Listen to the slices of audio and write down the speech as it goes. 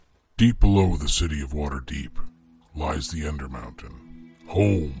Deep below the city of Waterdeep lies the Ender Mountain,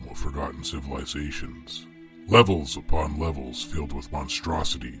 home of forgotten civilizations. Levels upon levels filled with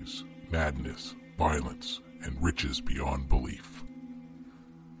monstrosities, madness, violence, and riches beyond belief.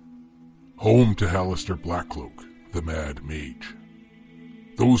 Home to Hallister Blackcloak, the Mad Mage.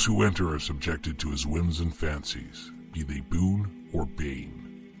 Those who enter are subjected to his whims and fancies, be they boon or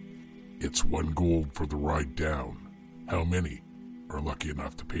bane. It's 1 gold for the ride down. How many are lucky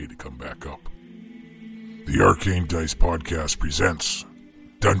enough to pay to come back up? The Arcane Dice Podcast presents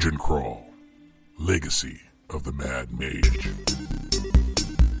Dungeon Crawl, Legacy of the Mad Mage.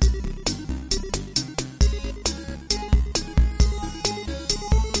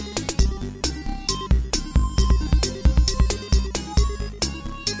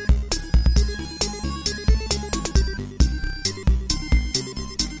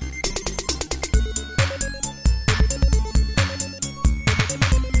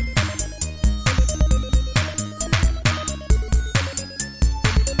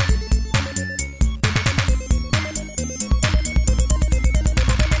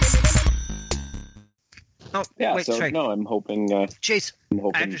 Yeah, wait, so sorry. No, I'm hoping. Chase,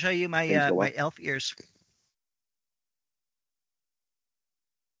 I have to show you my my elf ears.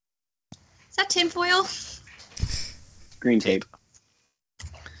 Is that tinfoil? Green tape.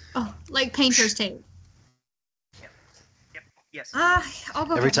 Oh, like painter's tape. Yep. Yes. I'll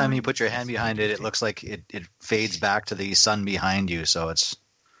go. Every time you put your hand behind it, it looks like it fades back to the sun behind you. So it's.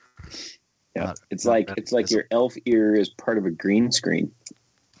 Yeah, it's like your elf ear is part of a green screen.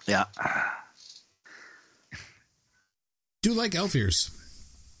 Yeah. Do like elf ears.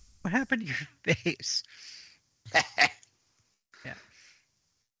 What happened to your face? Yeah.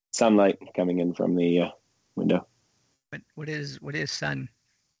 Sunlight coming in from the window. What is sun?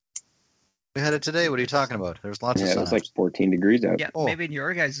 We had it today. What are you talking about? There's lots of sun. Yeah, it was like 14 degrees out. Yeah, maybe in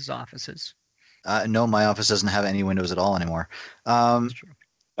your guys' offices. No, my office doesn't have any windows at all anymore. That's true.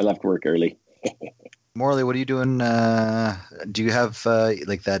 I left work early. Morley, what are you doing? Do you have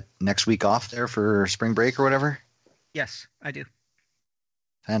like that next week off there for spring break or whatever? Yes, I do.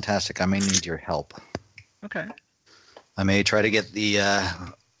 Fantastic. I may need your help. Okay. I may try to get the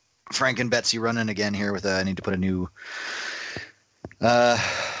Frank and Betsy running again here with I need to put a new I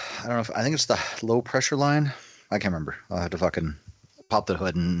don't know if I think it's the low pressure line. I can't remember. I'll have to fucking pop the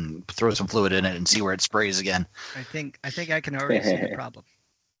hood and throw some fluid in it and see where it sprays again. I think I can already see the problem.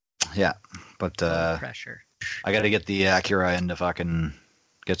 Yeah, but low pressure. I got to get the Acura in to fucking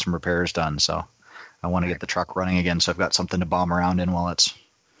get some repairs done, so I want to get the truck running again, so I've got something to bomb around in while it's...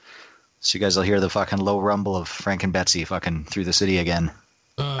 So you guys will hear the fucking low rumble of Frank and Betsy fucking through the city again.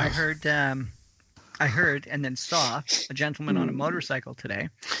 I heard and then saw a gentleman on a motorcycle today.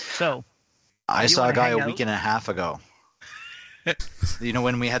 So I saw a guy a week and a half ago. You know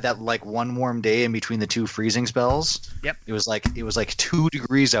when we had that like one warm day in between the two freezing spells? Yep. It was like 2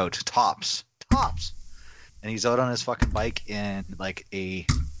 degrees out, tops. And he's out on his fucking bike in like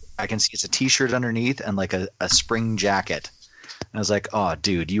I can see it's a t-shirt underneath and like a spring jacket. And I was like, oh,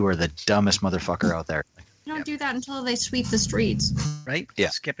 dude, you are the dumbest motherfucker out there. You don't do that until they sweep the streets. Right? Yeah.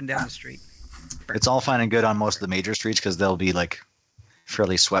 Skipping down the street. It's all fine and good on most of the major streets because they'll be like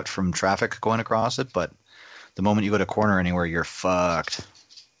fairly swept from traffic going across it. But the moment you go to corner anywhere, you're fucked.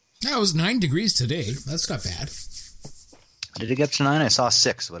 Yeah, it was 9 degrees today. That's not bad. Did it get to 9? I saw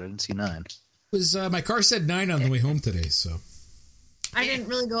 6, but I didn't see 9. It was my car said 9 on the way home today, so... I didn't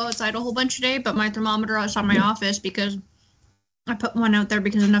really go outside a whole bunch today, but my thermometer was on my office because I put one out there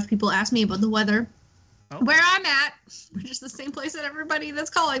because enough people asked me about the weather. Oh. Where I'm at, which is the same place that everybody that's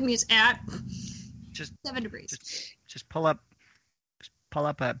calling me is at. Just 7 degrees. Just pull up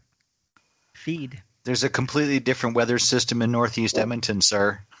a feed. There's a completely different weather system in Northeast Edmonton,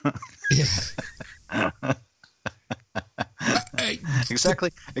 sir. Yeah.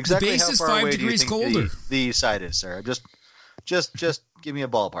 Exactly the base how is far 5 away degrees do you think colder. The east side is, sir? Just give me a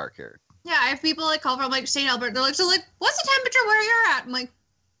ballpark here. Yeah, I have people like call from like St. Albert. They're like, so like, what's the temperature where you're at? I'm like,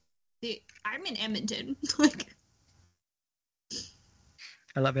 I'm in Edmonton. Like,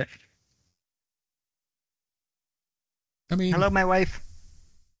 I love it. I mean, hello, my wife.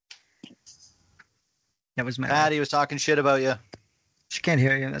 That was my Patty was talking shit about you. She can't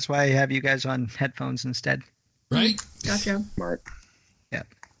hear you. That's why I have you guys on headphones instead. Right? Gotcha. Smart. Yeah.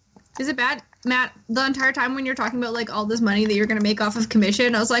 Is it bad, Matt, the entire time when you're talking about like all this money that you're going to make off of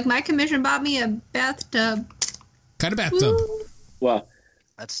commission? I was like, my commission bought me a bathtub. Kind of bathtub. Woo. Well,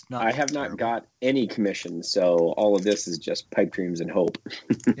 That's not. I have not got any commission, so all of this is just pipe dreams and hope.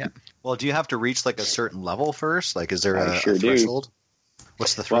 Yeah. Well, do you have to reach like a certain level first? Like, is there I a sure do. threshold?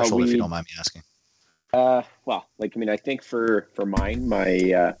 What's the threshold, if you don't mind me asking? Well, like, I mean, I think for mine,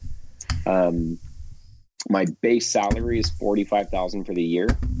 my My base salary is $45,000 for the year.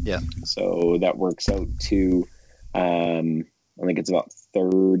 Yeah. So that works out to, I think it's about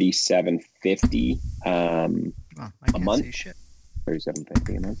 $37.50 a month.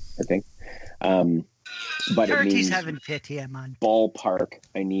 $37.50 a month, I think. But it means $37.50 a month. Ballpark,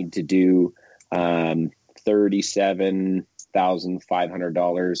 I need to do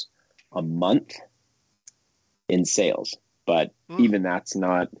 $37,500 a month in sales. But even that's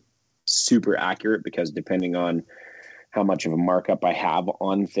not super accurate, because depending on how much of a markup I have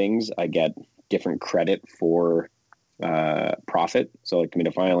on things, I get different credit for profit. So like, I mean,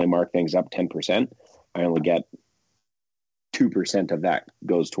 if I only mark things up 10%, I only get 2% of that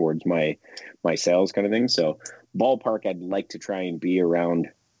goes towards my sales kind of thing. So ballpark, I'd like to try and be around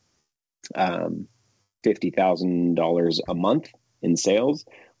 $50,000 a month in sales,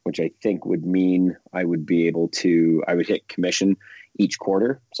 which I think would mean I would hit commission each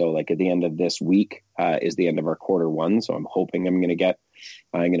quarter. So like at the end of this week is the end of our quarter one. So I'm hoping I'm going to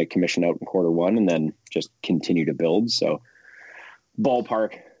commission out in quarter one and then just continue to build. So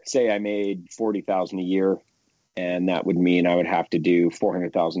ballpark, say I made $40,000 a year, and that would mean I would have to do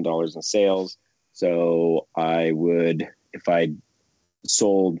 $400,000 in sales. So I would, if I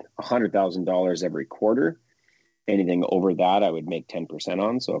sold $100,000 every quarter, anything over that, I would make 10%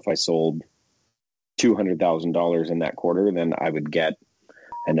 on. So if I sold $200,000 in that quarter, then I would get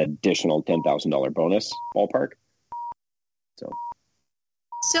an additional $10,000 bonus, ballpark.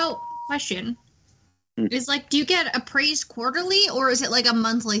 So question is like, do you get appraised quarterly, or is it like a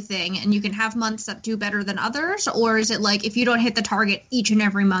monthly thing and you can have months that do better than others? Or is it like, if you don't hit the target each and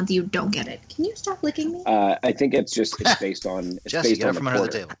every month, you don't get it? Can you stop licking me? I think it's based on, Jesse, get up from under the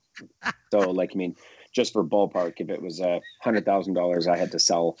table. So like, I mean, just for ballpark, if it was $100,000 I had to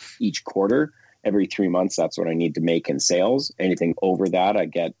sell each quarter, every 3 months, that's what I need to make in sales. Anything over that, I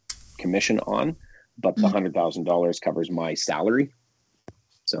get commission on, but the $100,000 covers my salary.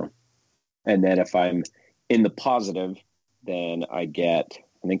 So, and then if I'm in the positive, then I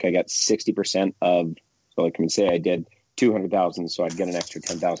think I got 60% of, so like I can say I did 200,000. So I'd get an extra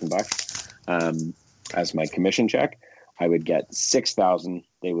 $10,000 as my commission check. I would get 6,000.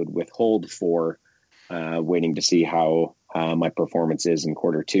 They would withhold for waiting to see how my performance is in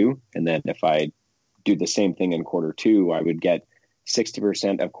quarter two. And then if I do the same thing in quarter two, I would get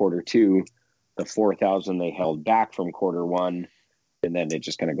 60% of quarter two, the 4,000 they held back from quarter one. And then it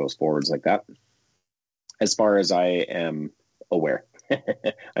just kind of goes forwards like that. As far as I am aware,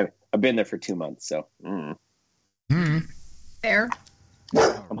 I've been there for 2 months. So Fair.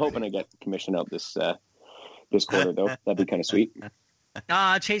 I'm hoping I get commission out this quarter though. That'd be kind of sweet.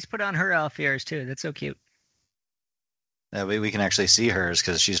 Chase put on her elf ears too. That's so cute. That way we can actually see hers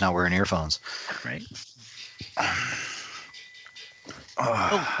because she's not wearing earphones. Right.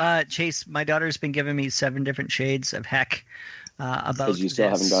 Chase, my daughter's been giving me 7 different shades of heck about because you still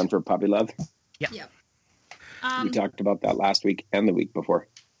haven't gone for puppy love. Yep. We talked about that last week and the week before.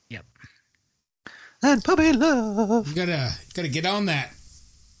 Yep. And puppy love. You gotta get on that.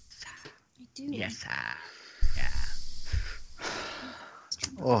 I do. Yes.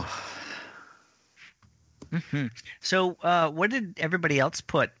 Oh. Mm-hmm. So, what did everybody else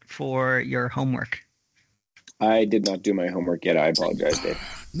put for your homework? I did not do my homework yet. I apologize, Dave.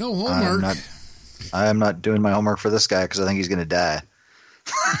 No homework. I'm not doing my homework for this guy because I think he's going to die.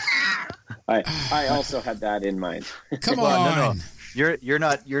 I also had that in mind. Come on. No.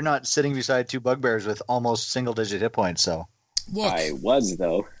 You're not sitting beside 2 bugbears with almost single-digit hit points. So look, I was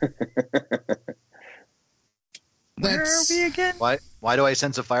though. Where are we again? Why do I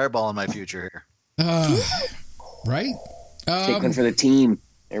sense a fireball in my future here? Right? Take one for the team.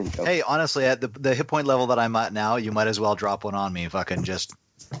 There we go. Hey, honestly, at the hit point level that I'm at now, you might as well drop one on me. Fucking just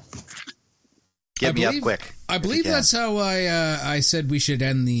get me up quick. I believe that's how I said we should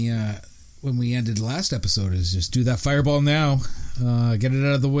end the when we ended the last episode, is just do that fireball now, get it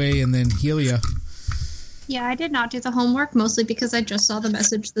out of the way, and then heal ya. Yeah, I did not do the homework, mostly because I just saw the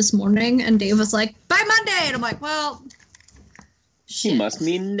message this morning, and Dave was like, by Monday! And I'm like, well, She must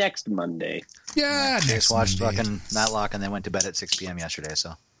mean next Monday. Yeah, I just watched Monday. fucking Matlock and then went to bed at 6 p.m. yesterday,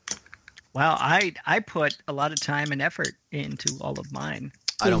 so. Wow, I put a lot of time and effort into all of mine.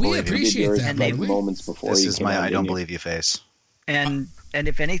 I don't believe you. appreciate that, like by the way. moments before This you is came my on, I don't didn't you? believe you face. And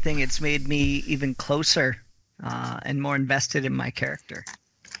if anything, it's made me even closer and more invested in my character.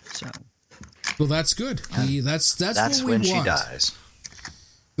 So, Well, that's good. That's what we when want. she dies.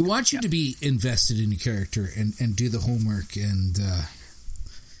 We want you to be invested in your character and do the homework and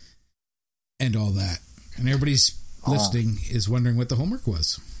all that. And everybody's listening is wondering what the homework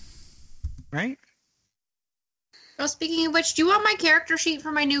was. right? Oh, speaking of which, do you want my character sheet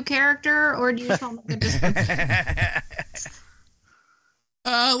for my new character, or do you just want the description?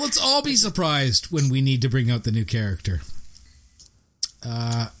 Let's all be surprised when we need to bring out the new character.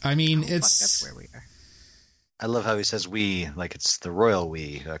 I mean, it's... That's where we are. I love how he says we, like it's the royal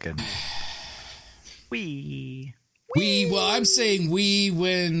we. Okay. We. Well, I'm saying we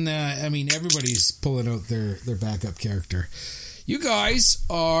when, everybody's pulling out their backup character. You guys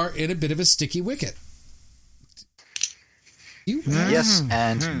are in a bit of a sticky wicket. Yes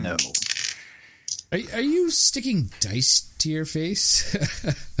and no. Are you sticking dice to your face?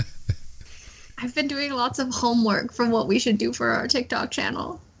 I've been doing lots of homework from what we should do for our TikTok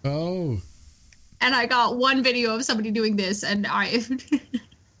channel. Oh. And I got one video of somebody doing this, and I...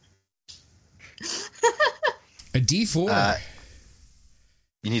 A D4.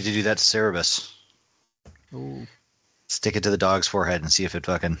 You need to do that to Cerebus. Ooh. Stick it to the dog's forehead and see if it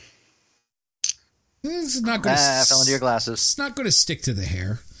fucking... It's not going to... fell into your glasses. It's not going to stick to the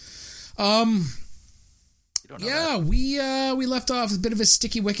hair. You don't know Yeah, that. we left off a bit of a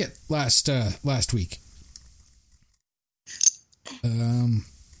sticky wicket last week.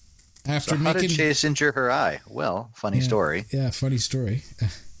 After So how making did Chase injure her eye? Well, funny story. Yeah, funny story.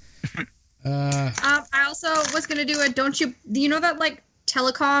 I also was going to do you know that, like,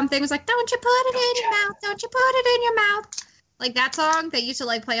 telecom thing was like, don't you put it in your mouth, don't you put it in your mouth. Like, that song that used to,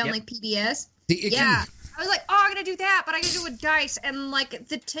 like, play on, like, PBS. Yeah. I was like, oh, I'm going to do that, but I got to do it with dice. And, like,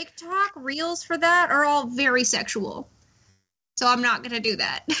 the TikTok reels for that are all very sexual. So I'm not going to do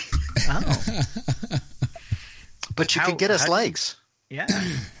that. Oh. But you could get us likes. Yeah.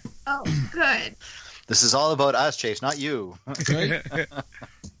 Oh, good. This is all about us, Chase, not you. Right?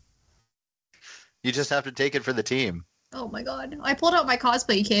 You just have to take it for the team. Oh, my God. I pulled out my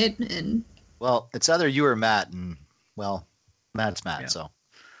cosplay kit, and... Well, it's either you or Matt, and, well, Matt's Matt, so...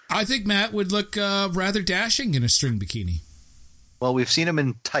 I think Matt would look rather dashing in a string bikini. Well, we've seen him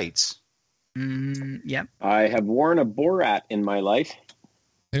in tights. Yep. I have worn a Borat in my life.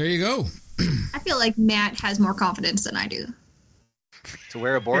 There you go. I feel like Matt has more confidence than I do. To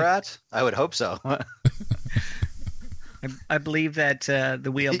wear a Borat? I would hope so. I believe that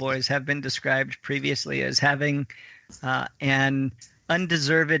the Wheel Boys have been described previously as having an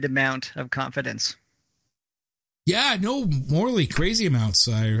undeserved amount of confidence. Yeah, no, morally crazy amounts.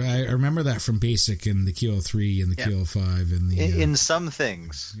 I remember that from Basic and the QL3 and the QL5 and the... In some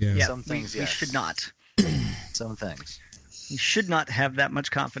things. Yeah. Some things, we yes. should not. Some things. You should not have that much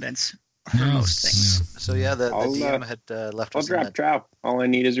confidence for most things. Yeah. So, yeah, the DM had left I'll us in drop that. trout. All I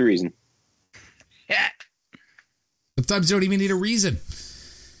need is a reason. Yeah. Sometimes you don't even need a reason.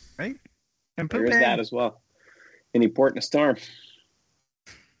 Right? And There is that as well. Any port in a storm.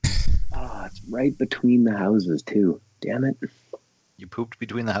 Oh, it's right between the houses, too. Damn it. You pooped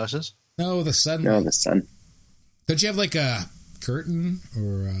between the houses? No, the sun. No, the sun. Don't you have like a curtain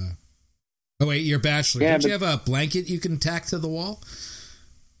or... Oh, wait, you're a bachelor. Yeah, Don't you have a blanket you can tack to the wall?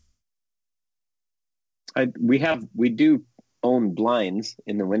 We do own blinds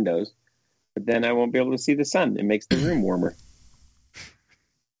in the windows, but then I won't be able to see the sun. It makes the room warmer.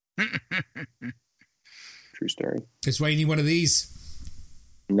 True story. That's why you need one of these.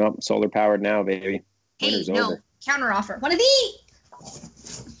 Nope, solar powered now, baby. Hey, Winter's no. over. Counter offer. One of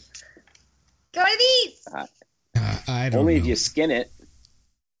these! Go one of these! I don't Only know. if you skin it.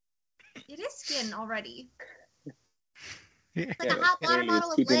 It is skin already. Yeah. Like a hot water It's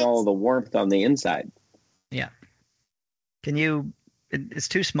bottle of keeping legs. all the warmth on the inside. Yeah. Can you... It's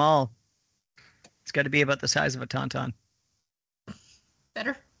too small. It's got to be about the size of a tauntaun.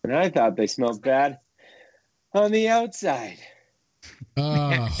 Better. And I thought they smelled bad on the outside.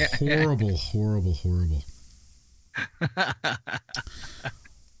 Horrible, horrible, horrible.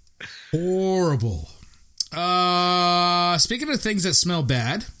 Horrible. Speaking of things that smell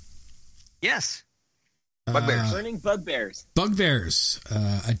bad. Yes. Bugbears. Burning bugbears. Bugbears.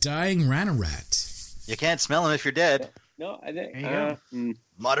 A dying Ranarat. You can't smell them if you're dead. No, I think... There you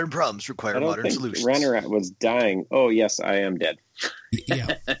Modern problems require I don't modern think solutions. Ranarat was dying. Oh, yes, I am dead.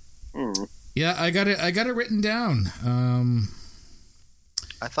 Yeah. Mm. Yeah, I got it written down.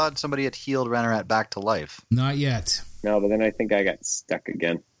 I thought somebody had healed Ranarat back to life. Not yet. No, but then I think I got stuck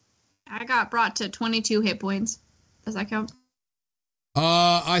again. I got brought to 22 hit points. Does that count?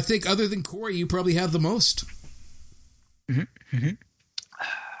 I think other than Corey, you probably have the most. Mm-hmm. Mm-hmm.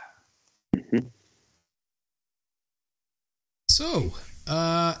 Mm-hmm. So,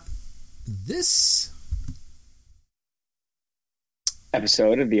 this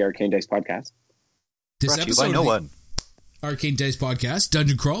Episode of the Arcane Dice Podcast. this Brought to you episode by no of the one. Arcane Dice Podcast,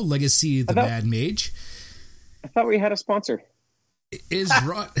 Dungeon Crawl, Legacy of the I thought- Mad Mage, I thought we had a sponsor. is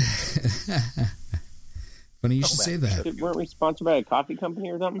brought Funny you should say that. Weren't we sponsored by a coffee company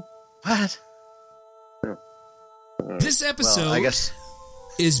or something? What? This episode Well, I guess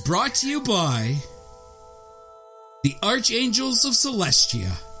is brought to you by the Archangels of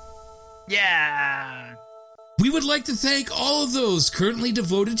Celestia. Yeah. We would like to thank all of those currently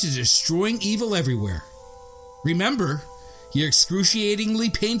devoted to destroying evil everywhere. Remember, your excruciatingly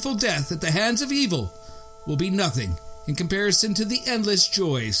painful death at the hands of evil will be nothing in comparison to the endless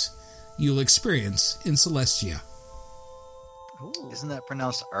joys you'll experience in Celestia. Ooh. isn't that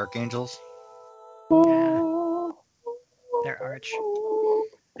pronounced archangels? Yeah. They're arch.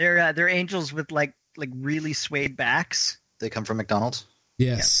 They're angels with like really swayed backs. They come from McDonald's.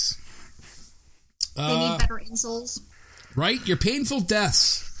 Yes. They need better insoles. Right? Your painful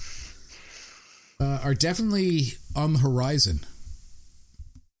deaths are definitely on the horizon.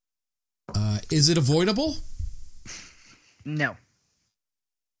 Is it avoidable? No.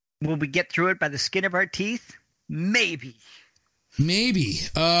 Will we get through it by the skin of our teeth? Maybe. Maybe.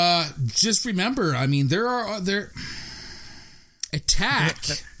 Just remember, I mean, there attack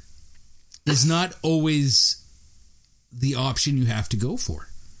is not always the option you have to go for.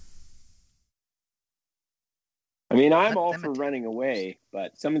 I mean, I'm all for running away,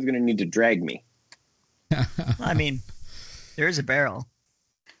 but someone's going to need to drag me. I mean, there is a barrel.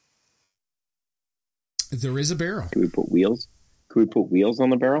 There is a barrel. Can we put wheels? Can we put wheels on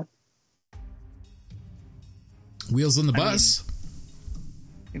the barrel? Wheels on the bus.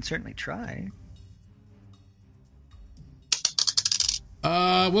 You can certainly try.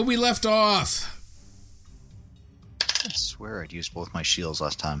 When we left off. I swear I'd used both my shields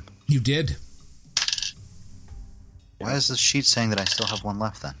last time. You did. Why is this sheet saying that I still have one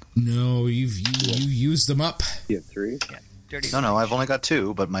left then? No, you used them up. You have 3? Yeah. Dirty. No, I've only got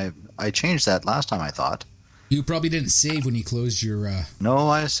 2, but I changed that last time, I thought. You probably didn't save when you closed your... No,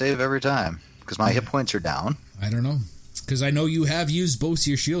 I save every time, because my hit points are down. I don't know. Because I know you have used both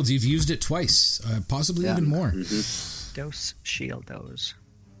your shields. You've used it twice, possibly even more. Mm-hmm. Dose shield those.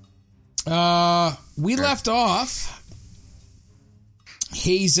 We left off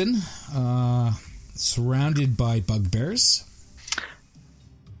Hazen, surrounded by bugbears.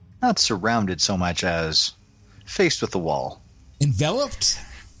 Not surrounded so much as faced with the wall. Enveloped?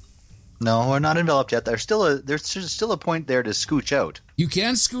 No, we're not enveloped yet. There's still a point there to scooch out. You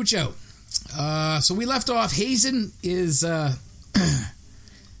can scooch out. So we left off. Hazen is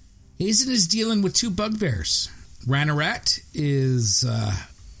dealing with 2 bugbears. Ranarat is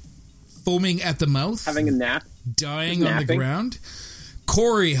foaming at the mouth, Having a nap. dying on the ground.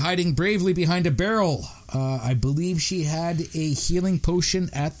 Corey hiding bravely behind a barrel. I believe she had a healing potion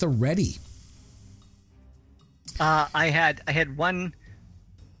at the ready. I had one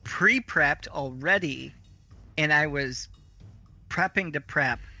pre-prepped already, and I was prepping to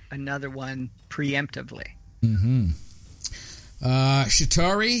prep another one preemptively. Mm-hmm.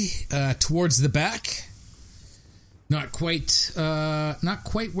 Shatari towards the back. Not quite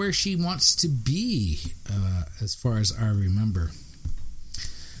where she wants to be, as far as I remember.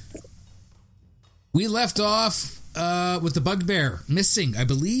 We left off with the bugbear missing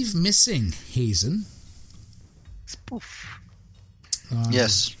Hazen. Spoof.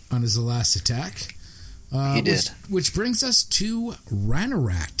 Yes. On his last attack. He did. Which brings us to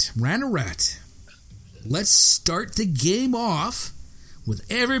Ranarat. Ranarat, let's start the game off with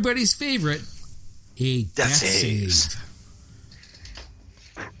everybody's favorite, a death save.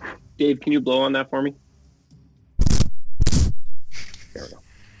 Dave, can you blow on that for me? There we go.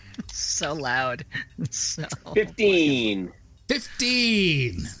 So loud. So 15.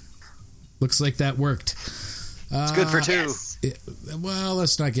 15. Looks like that worked. It's good for 2. Yes. Well,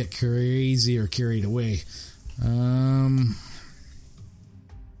 let's not get crazy or carried away.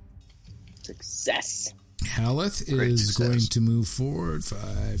 Success. Haleth is going to move forward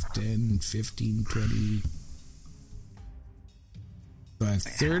 5, 10, 15, 20, 5,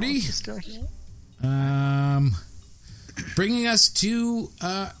 30. Still here? Bringing us to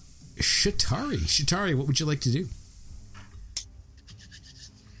Shatari. Shatari, what would you like to do?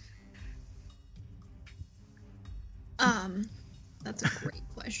 That's a great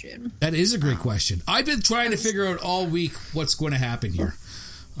question. That is a great question. I've been trying to figure out all week what's going to happen here.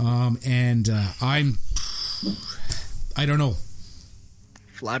 And I don't know.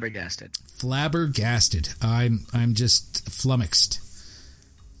 Flabbergasted. I'm just flummoxed.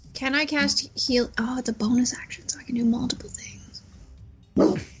 Can I cast heal? Oh, it's a bonus action, so I can do multiple things.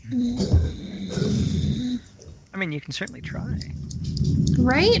 I mean, you can certainly try.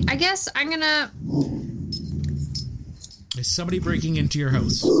 Right? I guess I'm gonna... Is somebody breaking into your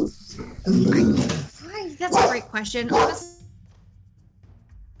house? That's a great question. Honestly,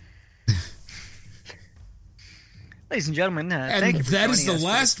 Ladies and gentlemen, And thank you for that is the joining us for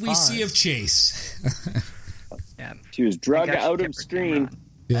last this we see pause. of Chase. Yeah. She was drugged I got out you, of Kipper, stream. camera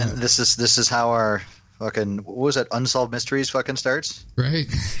Yeah, And this is how our fucking, what was it, Unsolved Mysteries fucking starts? right?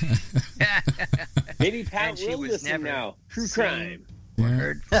 on. Maybe Pat And she will was listen never now. True seen crime. or Yeah.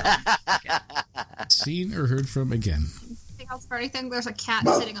 heard from. Seen or heard from again. Anything else for anything? There's a cat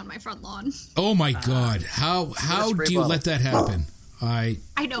sitting on my front lawn. Oh my God! How spray do you bottle. let that happen? I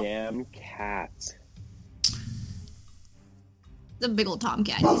know. Damn cats. The big old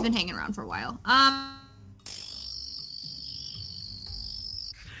tomcat. He's been hanging around for a while.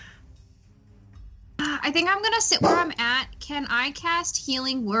 I think I'm gonna sit where I'm at. Can I cast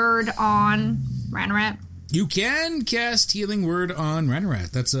Healing Word on Ranarat? You can cast Healing Word on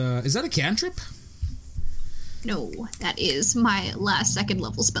Ranarat. That's is that a cantrip? No, that is my last second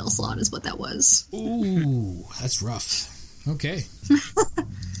level spell slot. Is what that was. Ooh, that's rough. Okay.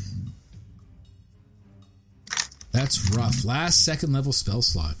 That's rough. Last second level spell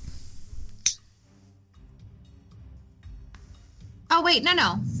slot. Oh wait,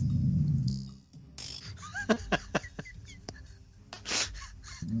 no.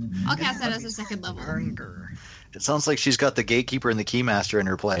 I'll cast that as a second level. Hunger. It sounds like she's got the gatekeeper and the keymaster in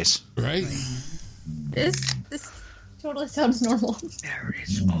her place. Right? This totally sounds normal. There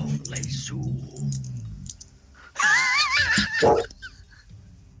is only Sue.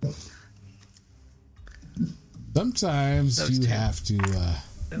 Sometimes Those you two. have to.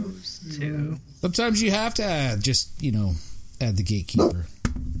 Those two. Sometimes you have to add add the gatekeeper.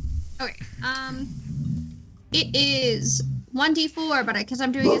 Okay. It is 1d4, but because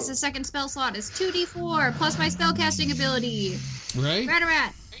I'm doing it as a second spell slot, it's 2d4 plus my spellcasting ability. Right?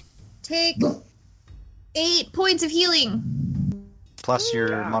 Ranarat, take 8 points of healing. Plus your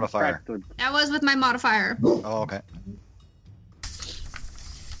modifier. That was with my modifier. Oh, okay.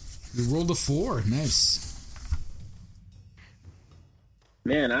 You rolled a 4. Nice.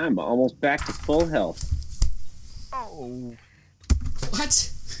 Man, I'm almost back to full health. Oh.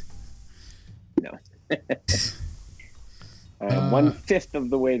 What? No. 1/5 of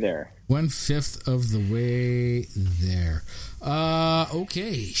the way there. 1/5 of the way there.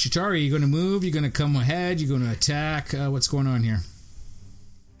 Okay. Shatari, you going to move? You're going to come ahead? You're going to attack? What's going on here?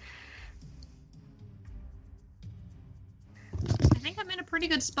 I think I'm in a pretty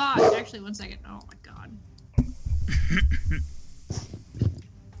good spot. Actually, 1 second. Oh my god.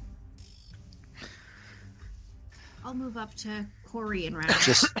 I'll move up to Corey and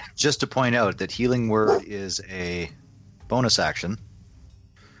Ranarat. Just to point out that Healing Word is a bonus action.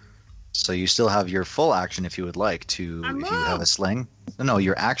 So you still have your full action if you would like to, if you have a sling. No,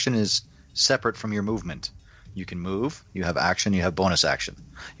 your action is separate from your movement. You can move, you have action, you have bonus action.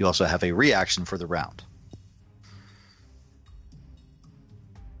 You also have a reaction for the round.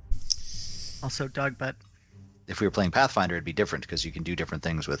 Also, dog butt. If we were playing Pathfinder, it'd be different because you can do different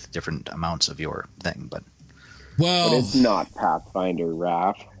things with different amounts of your thing. But Well, But it's not Pathfinder,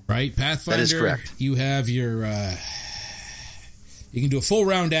 Raph. right, Pathfinder. That is correct. You have your. You can do a full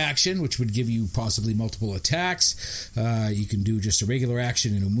round action, which would give you possibly multiple attacks. You can do just a regular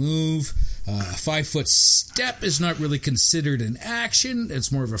action and a move. A 5-foot step is not really considered an action. It's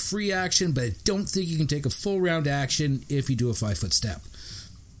more of a free action, but I don't think you can take a full round action if you do a 5-foot step.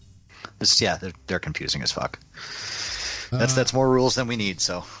 they're confusing as fuck. That's more rules than we need.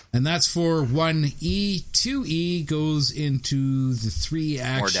 So, And that's for 1E. 2E goes into the 3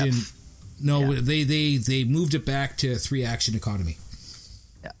 action. depth. No, Yeah. they moved it back to 3 action economy.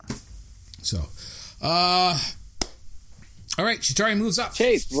 yeah. So, all right, Shatari moves up.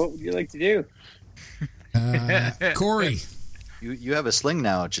 Chase, what would you like to do? Corey. You have a sling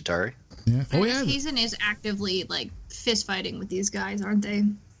now, Chitari. Yeah. Oh yeah. Hazen is actively fist fighting with these guys, aren't they?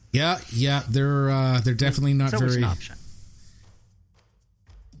 Yeah. They're definitely not It's always very. an option.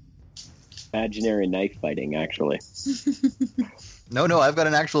 Imaginary knife fighting, actually. No, I've got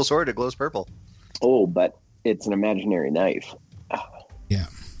an actual sword that glows purple. Oh, but it's an imaginary knife. Yeah.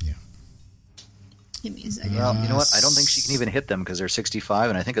 Give me a second. Well, you know what? I don't think she can even hit them because they're 65,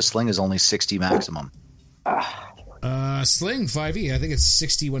 and I think a sling is only 60 maximum. Sling 5e. I think it's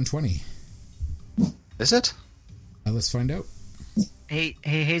 60-120. Is it? Let's find out. Hey,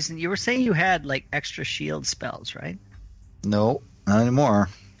 Hazen, you were saying you had extra shield spells, right? No, not anymore.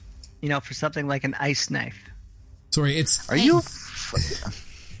 For something like an ice knife. Sorry, it's Are you?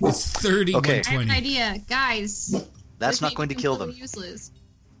 it's 30 Okay. I have an 120. idea, guys. That's this not may going to be kill completely them. Useless.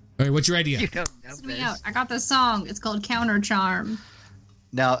 All right, what's your idea? You don't know Listen to me this. out. I got this song. It's called Counter Charm.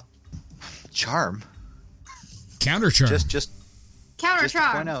 Now, charm. Counter charm. Just Counter to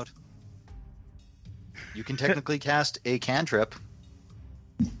Charm. point out, you can technically cast a cantrip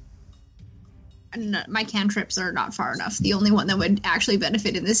my cantrips are not far enough. The only one that would actually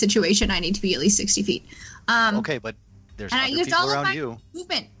benefit in this situation, I need to be at least 60 feet. Okay, but there's other people around you.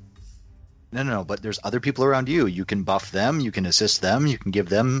 Movement. No, but there's other people around you. You can buff them, you can assist them, you can give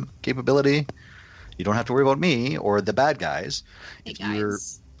them capability. You don't have to worry about me or the bad guys. Hey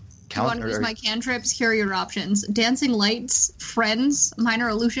guys, if you want to use my cantrips, here are your options. Dancing Lights, Friends, Minor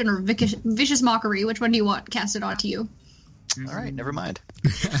Illusion, or Vicious Mockery. Which one do you want casted onto you? All right, never mind.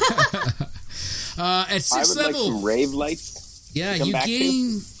 I At 6th would level, like some rave lights. yeah, come you back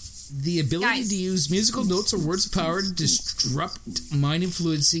gain the ability Guys. to use musical notes or words of power to disrupt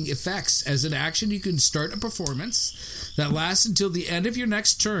mind-influencing effects. As an action, you can start a performance that lasts until the end of your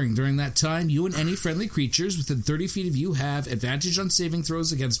next turn. During that time, you and any friendly creatures within 30 feet of you have advantage on saving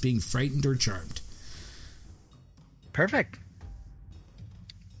throws against being frightened or charmed. Perfect.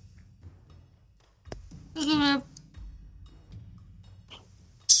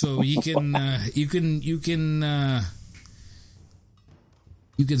 So you can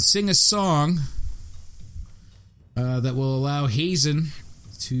sing a song that will allow Hazen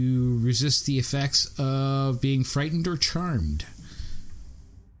to resist the effects of being frightened or charmed.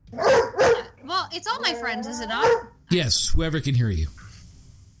 Well, it's all my friends, is it not? Yes, whoever can hear you.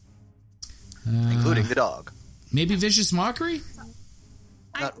 Including the dog. Maybe Vicious Mockery?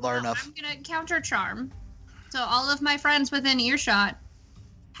 Not far enough. I'm going to counter charm. So all of my friends within earshot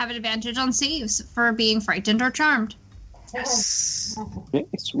have an advantage on saves for being frightened or charmed. Yes. Yeah,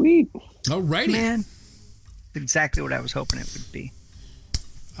 sweet. Alrighty. Man. Exactly what I was hoping it would be.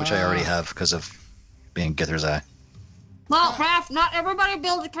 Which I already have because of being Gither's Eye. Well, Raph, not everybody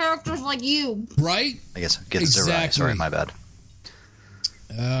builds characters like you. Right? I guess Gither's Eye. Exactly. Sorry, my bad.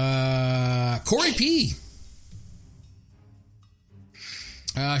 Corey P.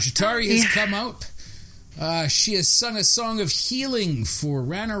 Shatari has come out. She has sung a song of healing for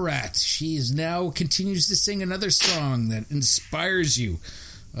Ranarat. She is now continues to sing another song that inspires you,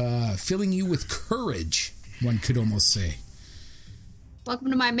 filling you with courage, one could almost say.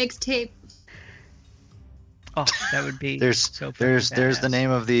 Welcome to my mixtape. Oh, that would be There's so there's the name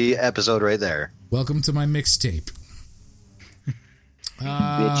of the episode right there. Welcome to my mixtape.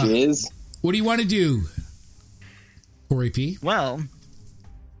 Bitches. What do you want to do, Corey P? Well,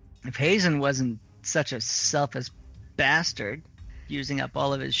 if Hazen wasn't such a selfish bastard, using up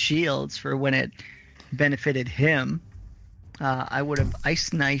all of his shields for when it benefited him, I would have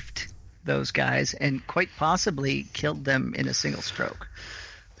ice knifed those guys and quite possibly killed them in a single stroke.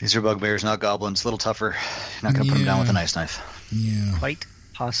 These are bugbears, not goblins. A little tougher. You're not going to put them down with a nice knife. Yeah. Quite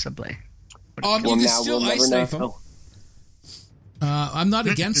possibly. You Well, can now still we'll ice never knife them. know. I'm not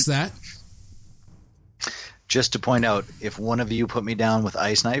against that. Just to point out, if one of you put me down with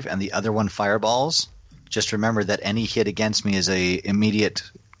ice knife and the other one fireballs, just remember that any hit against me is a immediate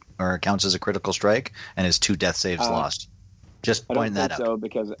or counts as a critical strike and is 2 death saves lost. Just I don't point that think out. so,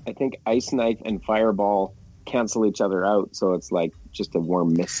 because I think ice knife and fireball cancel each other out, so it's like just a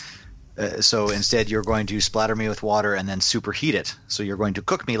warm mist. So instead, you're going to splatter me with water and then superheat it. So you're going to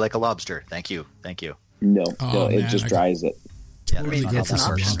cook me like a lobster. Thank you. No, Oh, it man, just dries it. Totally Yeah, go that's for not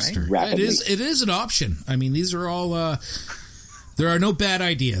some an option, lobster. right? Rapidly. It is an option. I mean, these are all. There are no bad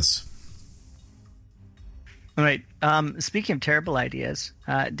ideas. All right. Speaking of terrible ideas,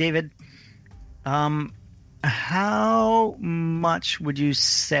 David, how much would you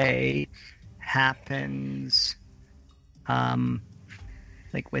say happens,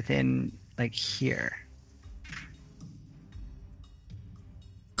 like within like here?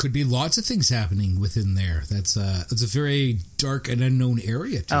 Could be lots of things happening within there. That's a very dark and unknown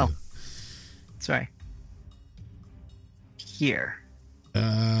area too. Oh, sorry. Here.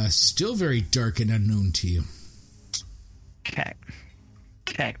 Still very dark and unknown to you. Okay.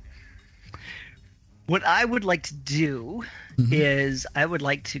 What I would like to do is I would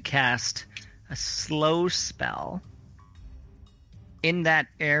like to cast a slow spell in that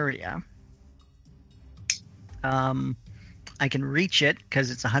area. I can reach it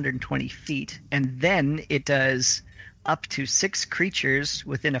because it's 120 feet, and then it does up to 6 creatures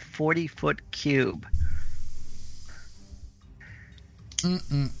within a 40-foot cube.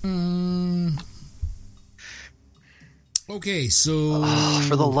 Okay, so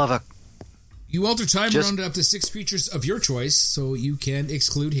For the love of... you alter time around up to 6 creatures of your choice, so you can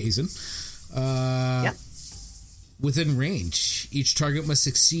exclude Hazen. Yep. Within range, each target must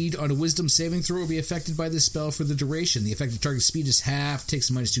succeed on a wisdom saving throw or be affected by this spell for the duration. The effective target speed is half, takes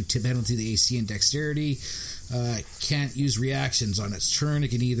a -2 penalty to the AC and dexterity. Can't use reactions on its turn. It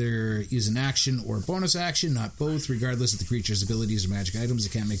can either use an action or bonus action, not both. Regardless of the creature's abilities or magic items,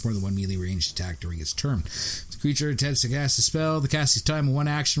 it can't make more than one melee ranged attack during its turn. If the creature attempts to cast a spell, the casting time of one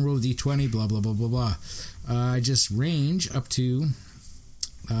action, roll a d20, blah, blah, blah, blah, blah. Just range up to...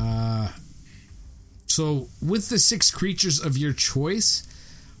 so with the 6 creatures of your choice,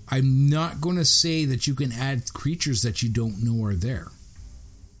 I'm not going to say that you can add creatures that you don't know are there.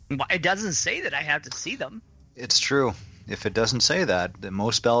 It doesn't say that I have to see them. It's true. If it doesn't say that, then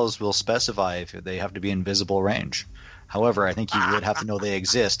most spells will specify if they have to be invisible range. However, I think you would have to know they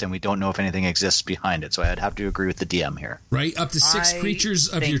exist, and we don't know if anything exists behind it. So I'd have to agree with the DM here. Right? Up to 6 creatures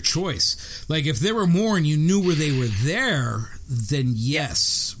of your choice. Like, if there were more and you knew where they were there, then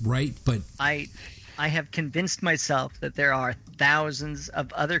yes, right? But I have convinced myself that there are thousands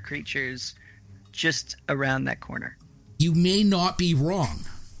of other creatures just around that corner. You may not be wrong.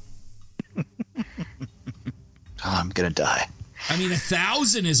 I'm going to die. I mean,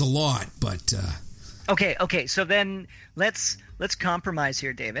 1,000 is a lot, but... Okay. So then let's compromise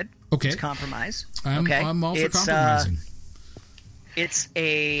here, David. Okay. Let's compromise. I'm all for compromising. It's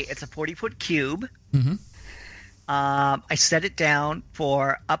a 40-foot cube. Mm-hmm. I set it down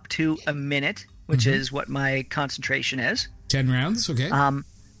for up to a minute, which is what my concentration is. 10 rounds, okay.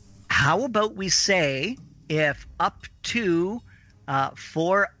 How about we say if up to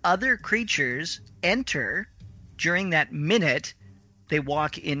 4 other creatures enter during that minute, they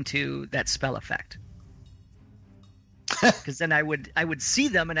walk into that spell effect. Because then I would see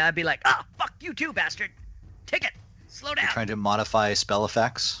them and I'd be like, fuck you too, bastard. Take it. Slow down. You're trying to modify spell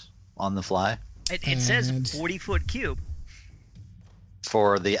effects on the fly? It says 40-foot cube.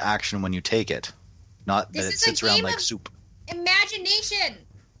 For the action when you take it. Not that it sits around like soup. Imagination.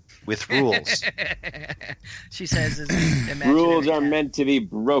 With rules. She says rules are meant to be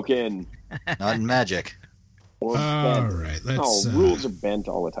broken. Not in Magic. Or all bent. Right, let's... rules are bent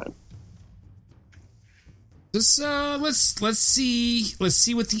all the time. Let's see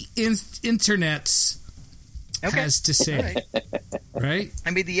what the internet has to say. Right?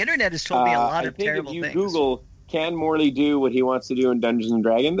 I mean, the internet has told me a lot of terrible things. If you Google, can Morley do what he wants to do in Dungeons and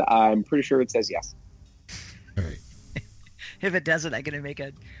Dragons? I'm pretty sure it says yes. All right. If it doesn't, I'm going to make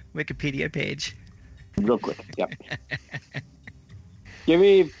a Wikipedia page. Real quick, yep. Give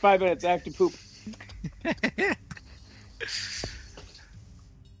me 5 minutes. I have to poop.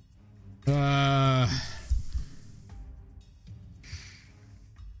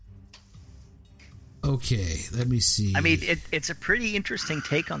 Okay, let me see. I mean, it's a pretty interesting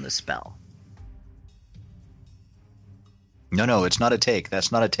take on the spell. No, it's not a take.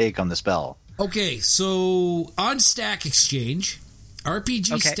 That's not a take on the spell. Okay, so on Stack Exchange,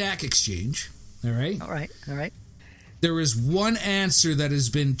 RPG Stack Exchange, all right? All right. There is one answer that has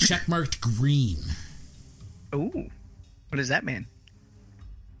been checkmarked green. Ooh, what does that mean?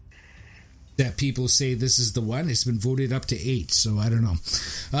 That people say this is the one. It's been voted up to 8, so I don't know.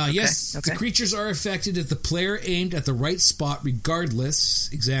 Yes, the creatures are affected if the player aimed at the right spot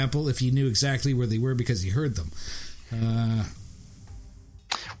regardless. Example, if he knew exactly where they were because he heard them.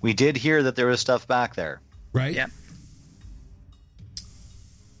 We did hear that there was stuff back there. Right? Yeah.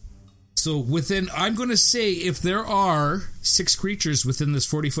 So I'm going to say if there are 6 creatures within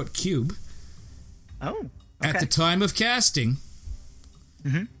this 40-foot cube. Oh, okay. At the time of casting,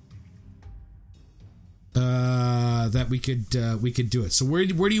 that we could do it. So where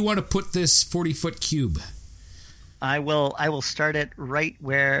do you want to put this 40-foot cube? I will start it right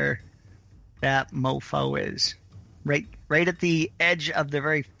where that mofo is, right at the edge of the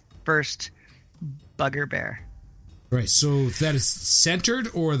very first bugger bear. Right. So that is centered,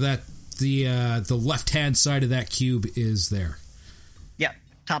 or that the left-hand side of that cube is there. Yeah,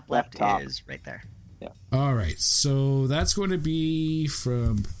 top left is right there. Yeah. All right. So that's going to be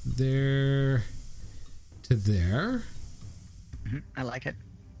from there to there. I like it.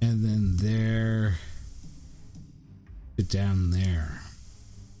 And then there to down there.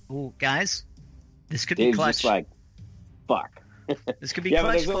 Oh, guys, this could be clutch. Just like, fuck. This could be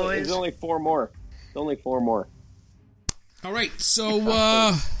clutch, but boys. There's only 4 more. All right.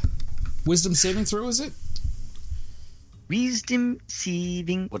 So, wisdom saving throw, is it? Wisdom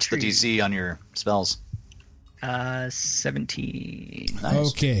saving. What's the DC on your spells? 17.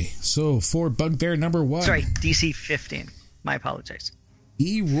 Nice. Okay, so for bugbear number 1. Sorry, DC 15. My apologies.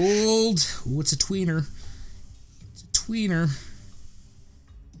 He rolled. What's a tweener? It's a tweener.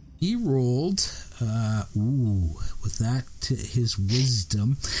 He rolled. With that to his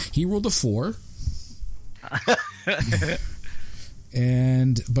wisdom, he rolled a 4.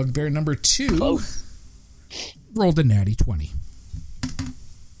 And bugbear number 2 rolled a natty 20.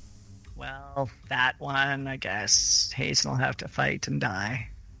 Well. Well, that one, I guess Hazen will have to fight and die.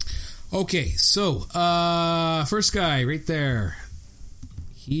 Okay, so first guy right there.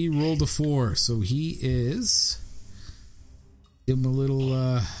 He rolled a 4, so he is. Give him a little.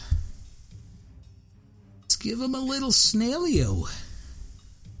 Let's give him a little snailio.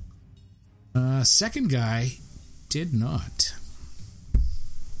 Second guy did not.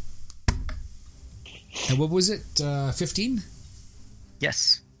 And what was it? 15?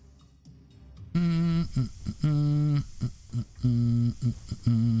 Yes.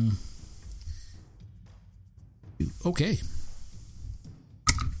 Okay.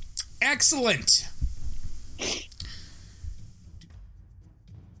 Excellent.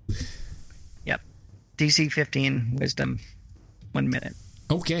 Yep. DC 15, wisdom, 1 minute.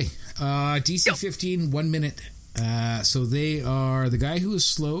 Okay. DC 15, 1 minute. So they are the guy who is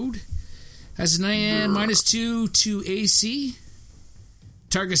slowed has a -2 to AC.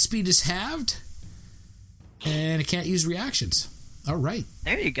 Target speed is halved. And it can't use reactions. All right.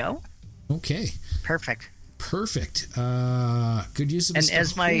 There you go. Okay. Perfect. Good use of and stuff.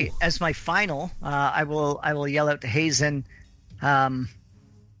 as my final, I will yell out to Hazen.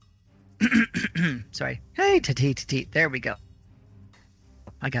 Sorry. Hey, ta-tee. There we go.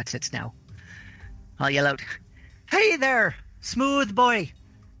 I got sits now. I'll yell out, "Hey there, smooth boy!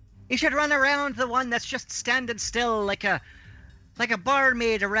 You should run around the one that's just standing still like a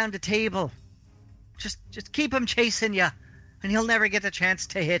barmaid around a table. Just keep him chasing you, and he'll never get a chance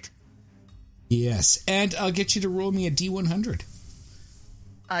to hit." Yes, and I'll get you to roll me a D100.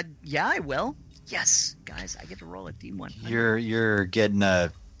 Yeah, I will. Yes, guys, I get to roll a D100. You're getting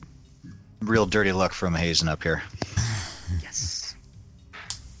a real dirty look from Hazen up here. Yes.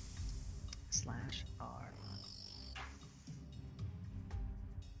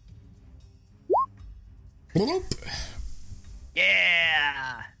 /R.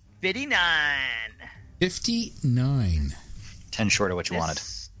 Yeah, 59. 59. 10 short of what you wanted.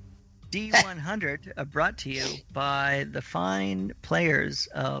 D100 brought to you by the fine players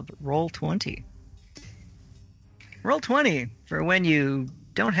of Roll20. Roll20 for when you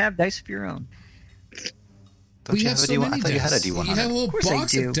don't have dice of your own. Don't you have a D100? I thought you had a You D100. have a whole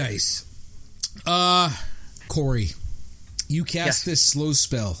box of dice. Corey, you cast this slow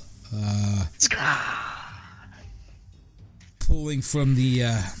spell. Pulling from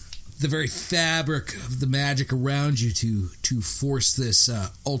the very fabric of the magic around you to force this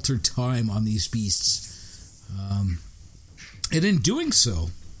altered time on these beasts. And in doing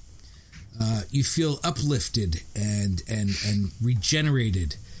so, you feel uplifted and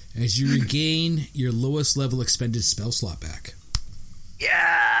regenerated as you regain your lowest level expended spell slot back.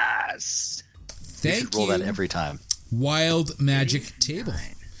 Yes! You should roll that every time. Wild Magic Table.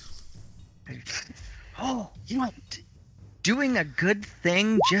 Oh, you know what? Doing a good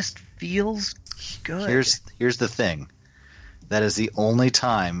thing just feels good. Here's the thing. That is the only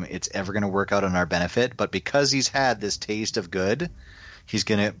time it's ever going to work out in our benefit, but because he's had this taste of good, he's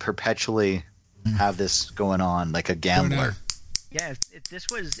going to perpetually have this going on like a gambler. Yeah, if this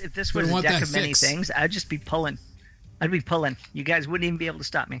was a deck of many things, I'd just be pulling. I'd be pulling. You guys wouldn't even be able to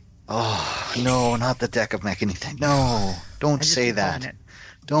stop me. Oh, no, not the deck of mech anything. No, don't say that.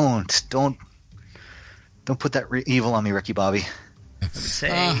 Don't put that evil on me, Ricky Bobby. I would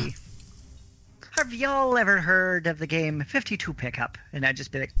say, have y'all ever heard of the game 52 Pickup? And I'd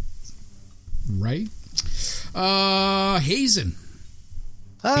just be like, right? Hazen.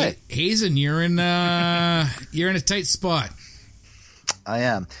 Hi. Hazen, you're in a tight spot. I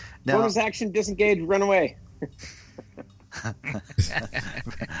am. Now, bonus action, disengage, run away.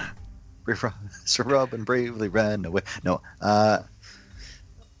 Sir Robin bravely ran away. No,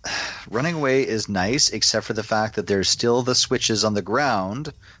 running away is nice, except for the fact that there's still the switches on the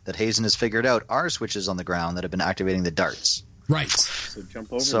ground that Hazen has figured out are switches on the ground that have been activating the darts. Right. So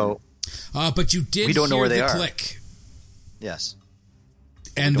jump over. So, but you did. We don't know where they are. Click. Yes.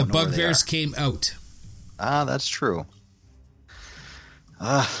 And the bugbears came out. That's true.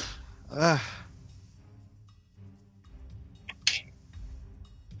 I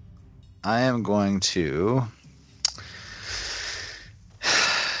am going to.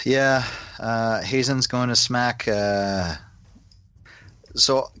 Yeah, Hazen's going to smack.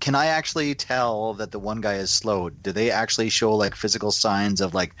 So, can I actually tell that the one guy is slowed? Do they actually show like physical signs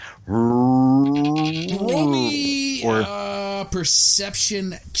of like? Roll me a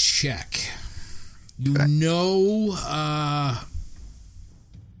perception check. You know.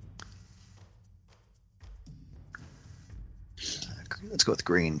 Let's go with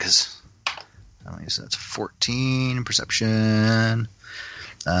green because that's 14 perception.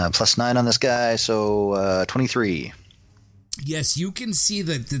 +9 on this guy, so 23. Yes, you can see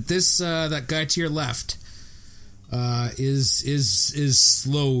that this that guy to your left is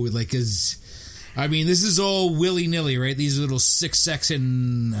slow. Like I mean, this is all willy nilly, right? These are little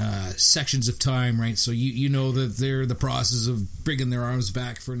 6-second sections of time, right? So you know that they're in the process of bringing their arms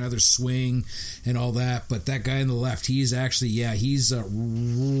back for another swing and all that. But that guy on the left, he's actually he's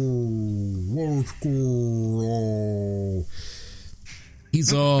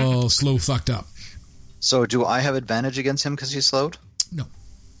all slow, fucked up. So do I have advantage against him because he's slowed? No.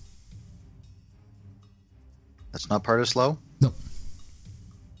 That's not part of slow? No.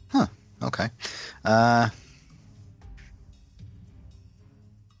 Huh. Okay. All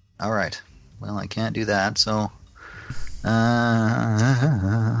right. Well, I can't do that, so...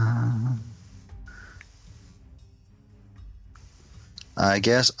 I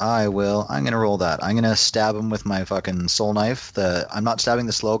guess I will. I'm going to roll that. I'm going to stab him with my fucking soul knife. I'm not stabbing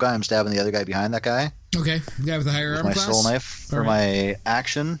the slow guy. I'm stabbing the other guy behind that guy. Okay. The guy with the higher armor class? My soul knife for my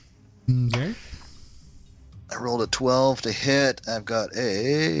action. Okay. I rolled a 12 to hit. I've got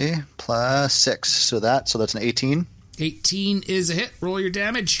a plus 6. So that's an 18. 18 is a hit. Roll your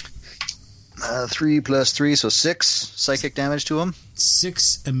damage. 3 plus 3, so 6 psychic damage to him.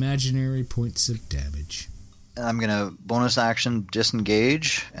 6 imaginary points of damage. And I'm going to bonus action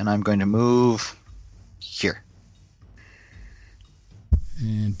disengage, and I'm going to move here.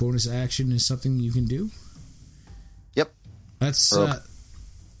 And bonus action is something you can do? Yep. That's... all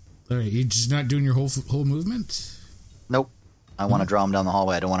right, you're just not doing your whole movement? Nope. I want to draw him down the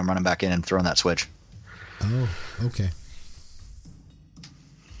hallway. I don't want him running back in and throwing that switch. Oh, okay.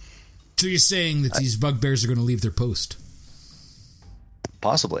 So you're saying that these bugbears are going to leave their post?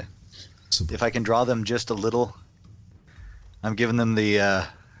 Possibly. If I can draw them just a little. I'm giving them the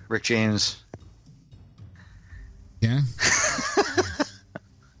Rick James. Yeah?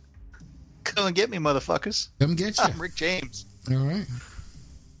 Come and get me, motherfuckers. Come get you. I'm Rick James. All right.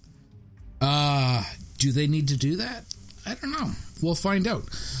 Do they need to do that? I don't know. We'll find out.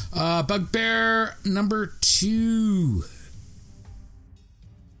 Bugbear number 2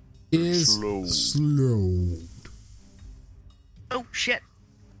 is slowed. Oh, shit.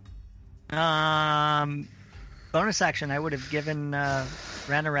 Bonus action, I would have given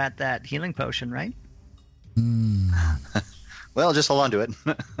Ranarat that healing potion, right? Well, just hold on to it.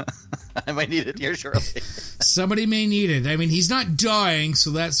 I might need it here shortly. Somebody may need it. I mean, he's not dying, so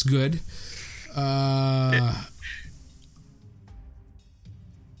that's good.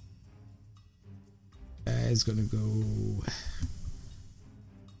 Guy's gonna go...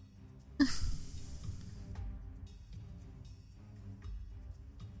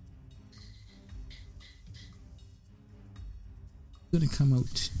 going to come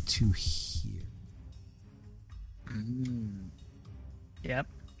out to here. Yep,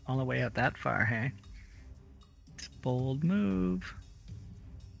 all the way out that far, hey? Bold move.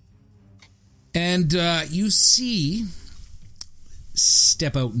 And you see,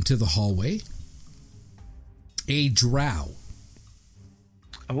 step out into the hallway, a drow.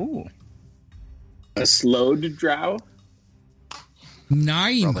 Oh. A slowed drow?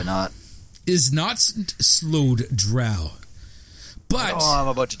 9 Probably not. Is not slowed drow. But I'm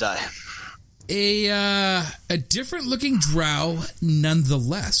about to die. A different looking drow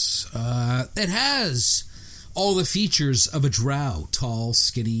nonetheless. It has all the features of a drow. Tall,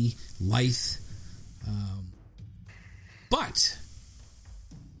 skinny, lithe. But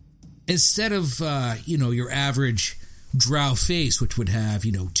instead of, your average drow face, which would have,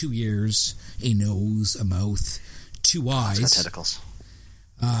 2 ears, a nose, a mouth, 2 eyes. It's got tentacles.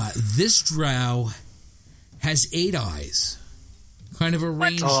 This drow has 8 eyes. Kind of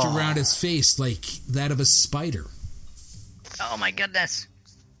arranged around his face like that of a spider. Oh my goodness.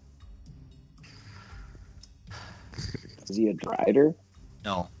 Is he a drider?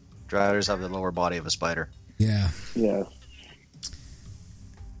 No. Driders have the lower body of a spider. Yeah. Yeah.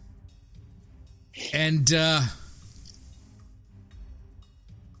 And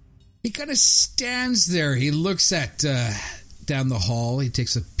he kind of stands there. He looks at down the hall. He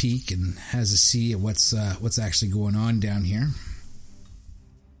takes a peek and has a see at what's actually going on down here.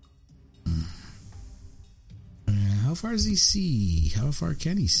 How far does he see? How far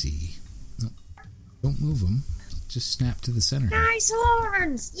can he see? No, don't move him. Just snap to the center. Nice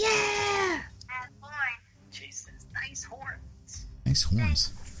horns! Yeah! Jesus, nice horns. Nice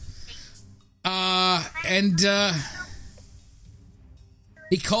horns. And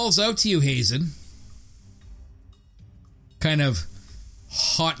he calls out to you, Hazen. Kind of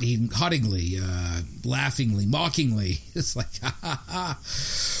haughtily, laughingly, mockingly. It's like, ha ha ha.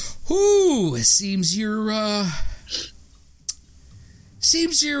 Ooh, it seems you're in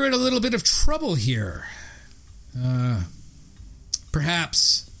a little bit of trouble here.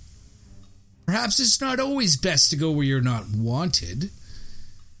 perhaps it's not always best to go where you're not wanted.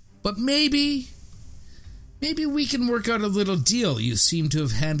 But maybe we can work out a little deal. You seem to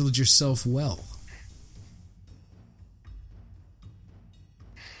have handled yourself well.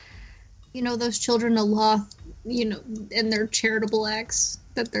 You know, those children of law, you know, and their charitable acts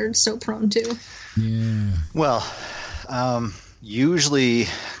that they're so prone to. Yeah. Well, usually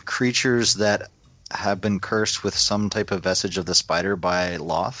creatures that have been cursed with some type of vestige of the spider by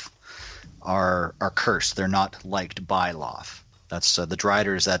Loth are cursed. They're not liked by Loth. That's the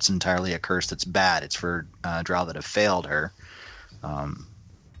Driders. That's entirely a curse that's bad. It's for drow that have failed her.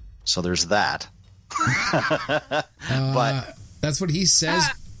 So there's that. But that's what he says.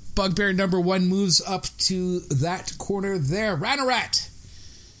 Bugbear number 1 moves up to that corner there. Ranarat!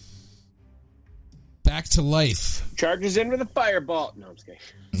 Back to life. Charges in with a fireball. No, I'm just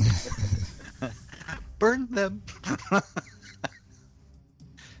kidding. Burn them.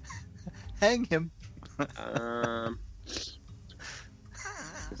 Hang him.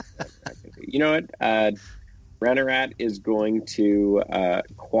 You know what? Ranarat is going to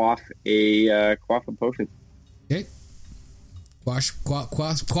quaff a potion. Okay. Quaff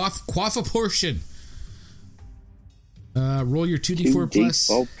a portion. Roll your 2d4 plus.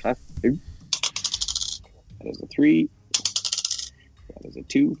 2. That is a 3. That is a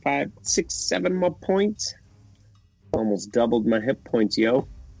 2, 5, 6, 7 more points. Almost doubled my hit points, yo.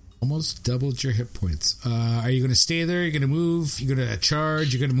 Almost doubled your hit points. Are you going to stay there? You're going to move? You're going to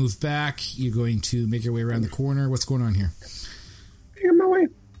charge? You're going to move back? You're going to make your way around the corner? What's going on here? Figure my way.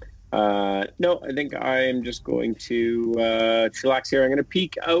 No, I think I am just going to chillax here. I'm going to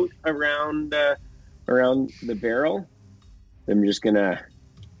peek out around the barrel. I'm just going to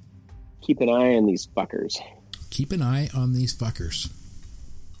keep an eye on these fuckers. Keep an eye on these fuckers.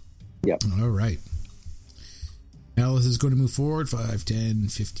 Yep. All right. Alice is going to move forward. 5, 10,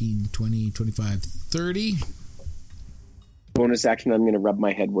 15, 20, 25, 30. Bonus action, I'm going to rub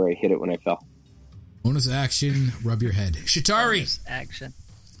my head where I hit it when I fell. Bonus action, rub your head. Shatari! Bonus action.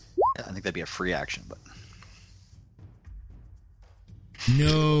 I think that'd be a free action, but...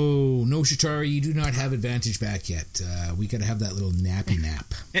 No, Shatari, you do not have advantage back yet. We got to have that little nappy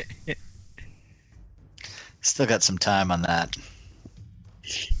nap. Still got some time on that.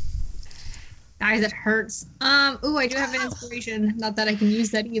 Guys, it hurts. I do have an inspiration. Not that I can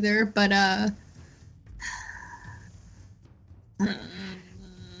use that either, but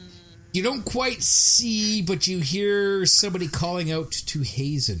you don't quite see, but you hear somebody calling out to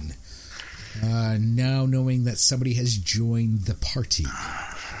Hazen. Now knowing that somebody has joined the party.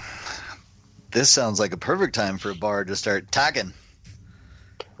 This sounds like a perfect time for a bard to start tagging.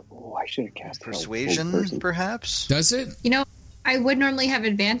 Oh, I should have cast Persuasion, perhaps? Does it? you know, I would normally have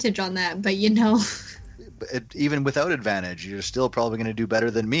advantage on that, but you know, Even without advantage, you're still probably going to do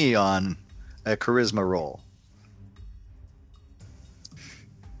better than me on a charisma roll.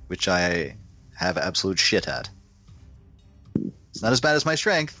 Which I have absolute shit at. It's not as bad as my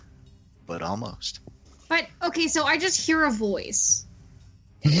strength, but almost. but okay, so I just hear a voice.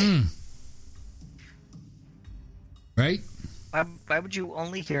 Mm-hmm. Right? Why would you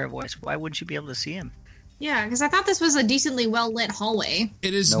only hear a voice? Why wouldn't you be able to see him? Yeah, because I thought this was a decently well lit hallway.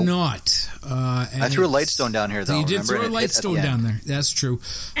 It is Nope. not. I threw a light stone down here, though. You did remember? throw a And it light hit at stone the down end. there. That's true.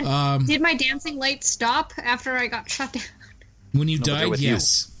 And did my dancing light stop after I got shut down? When you No, but they're died, with you.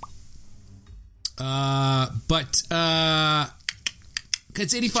 yes. But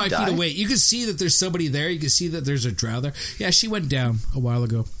it's 85 Did she feet die? away. You can see that there's somebody there. You can see that there's a drow there. Yeah, she went down a while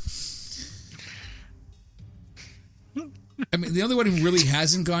ago. I mean, the only one who really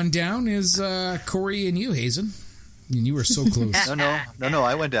hasn't gone down is Corey and you, Hazen. And you were so close. No,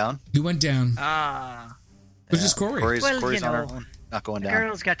 I went down. You went down. It was just Corey. Corey's Well, on you our know, own. Not going The down.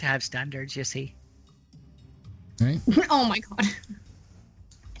 girl's got to have standards, you see. Right? Oh my god.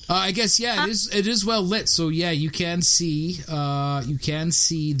 I guess, yeah, it is well lit. So, yeah, you can see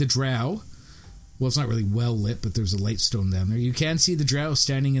the drow. Well, it's not really well lit, but there's a light stone down there. You can see the drow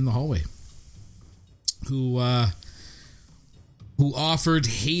standing in the hallway. Who offered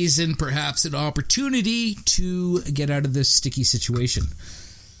Hazen perhaps an opportunity to get out of this sticky situation.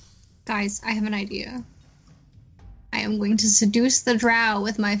 Guys, I have an idea. I am going to seduce the drow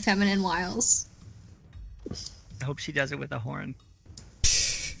with my feminine wiles. I hope she does it with a horn.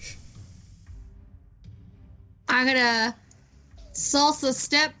 I'm gonna salsa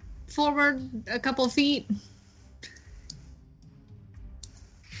step forward a couple feet.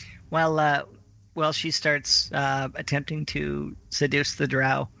 Well, she starts attempting to seduce the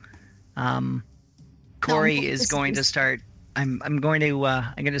drow. Corey is going to start. I'm going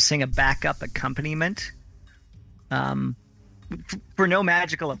to sing a backup accompaniment. for no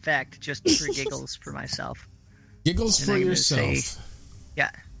magical effect, just for giggles for myself. Giggles And for I'm gonna yourself. say-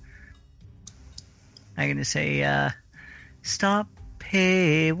 Yeah. I'm going to say, stop,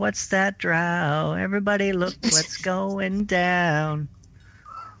 hey, what's that drow? Everybody look what's going down.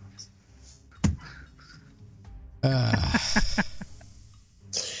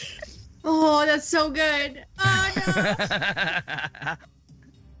 Oh, that's so good. Oh no.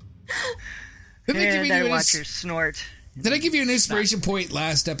 Did I give And you I an watch her snort. Did I give you an inspiration point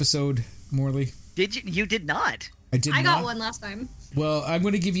last episode, Morley? Did you? You did not. I did I not. got one last time. Well, I'm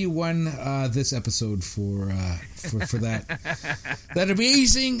going to give you one this episode for that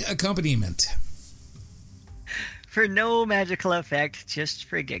amazing accompaniment. For no magical effect, just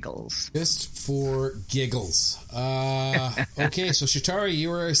for giggles. Just for giggles. Okay, so Shatari,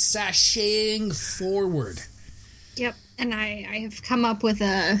 you are sashaying forward. Yep, and I have come up with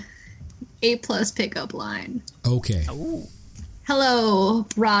a A+ pickup line. Okay. Ooh. Hello,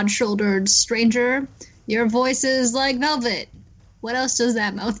 broad-shouldered stranger. Your voice is like velvet. What else does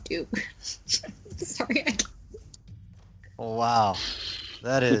that mouth do? Sorry. Oh, wow.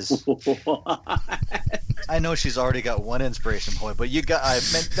 That is. I know she's already got one inspiration point, but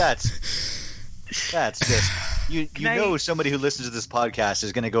that's just you know somebody who listens to this podcast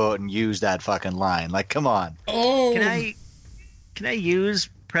is going to go out and use that fucking line. Like, come on. Oh. Can I use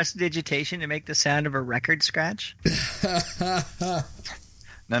prestidigitation to make the sound of a record scratch?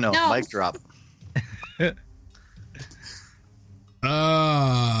 No, No. mic drop.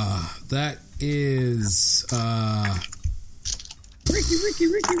 That is Ricky.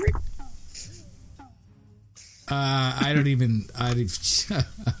 I don't even. You're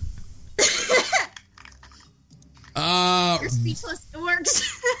speechless. It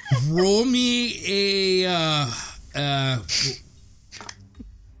works. Roll me a.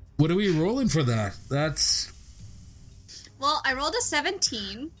 What are we rolling for that? That's. Well, I rolled a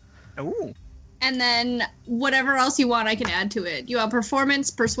 17. Ooh. And then whatever else you want, I can add to it. You have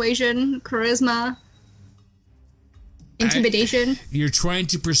performance, persuasion, charisma, intimidation. You're trying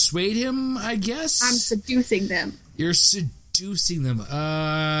to persuade him, I guess? I'm seducing them. You're seducing them.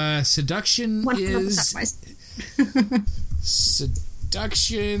 Seduction 100% is...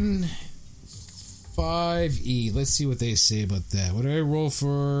 Seduction 5e. Let's see what they say about that. What do I roll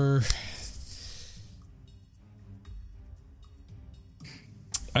for...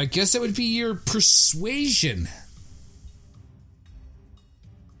 I guess that would be your persuasion.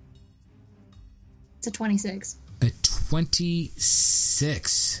 It's a 26. A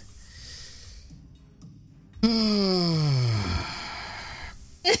 26.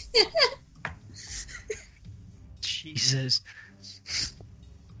 Jesus.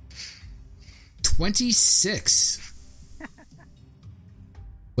 26.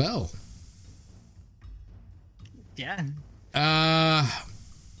 Well. Yeah.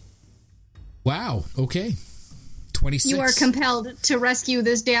 Wow. Okay. 26. You are compelled to rescue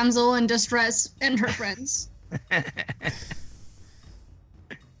this damsel in distress and her friends.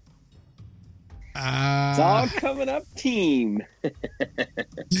 It's all coming up, team.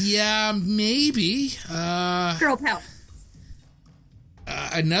 Yeah, maybe. Girl power.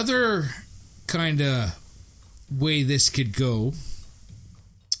 Another kind of way this could go.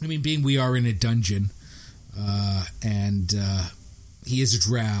 I mean, being we are in a dungeon, and he is a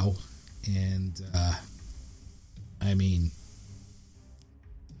drow, and I mean,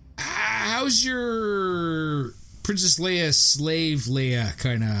 how's your Princess Leia, slave Leia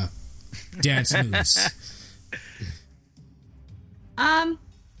kind of dance moves? I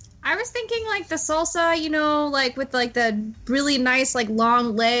was thinking like the salsa, you know, like with like the really nice like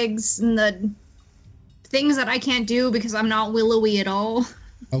long legs and the things that I can't do because I'm not willowy at all.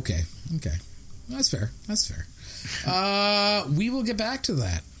 Okay. That's fair. We will get back to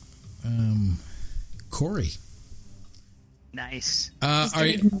that. Corey. Nice. Are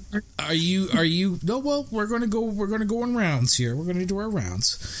you no, well, we're gonna go in rounds here. We're gonna do our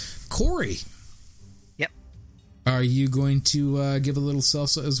rounds. Corey. Yep. Are you going to give a little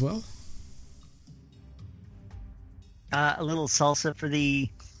salsa as well? A little salsa for the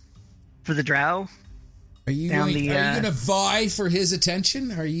drow. Are you going to vie for his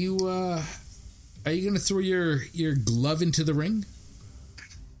attention? Are you going to throw your glove into the ring?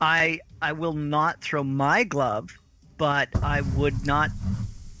 I will not throw my glove, but I would not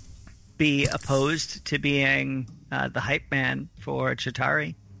be opposed to being the hype man for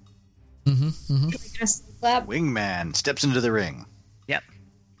Chitauri. Wingman steps into the ring. Yep.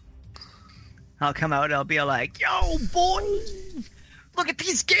 I'll come out, I'll be like, yo, boys, look at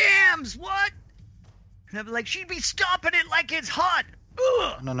these gams, what? And I'll be like, she'd be stomping it like it's hot.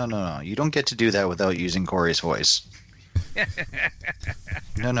 Ugh. No. You don't get to do that without using Corey's voice.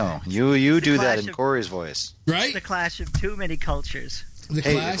 No. You do that in clash of- Corey's voice. Right? The clash of too many cultures. The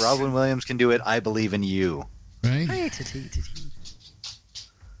Hey, clash. if Robin Williams can do it, I believe in you. Right?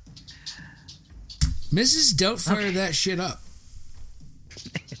 Mrs. Doubtfire that shit up.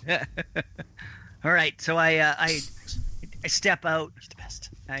 All right, so I step out. He's the best.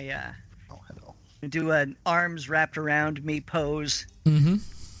 I Oh, hello. do an arms wrapped around me pose, Mm-hmm.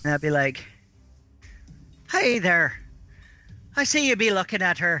 and I'll be like, "Hey there, I see you be looking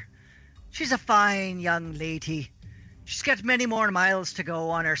at her. She's a fine young lady. She's got many more miles to go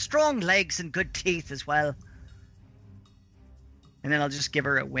on her strong legs and good teeth as well." And then I'll just give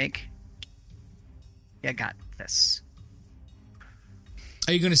her a wink. You got this.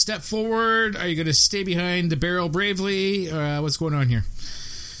 Are you going to step forward? Are you going to stay behind the barrel bravely? What's going on here?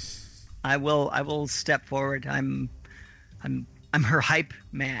 I will step forward. I'm her hype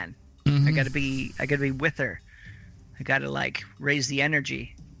man. Mhm. I gotta be with her. I gotta like raise the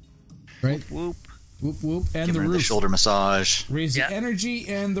energy. Right? Whoop. Whoop, whoop. And Give the her the roof. shoulder massage. Raise Yeah. the energy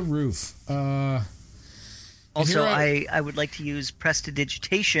and the roof. Also, here I would like to use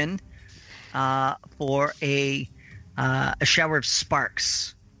prestidigitation for a shower of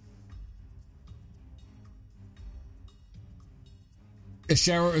sparks. A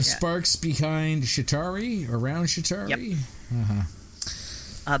shower of sparks behind Shatari, around Shatari. Yep.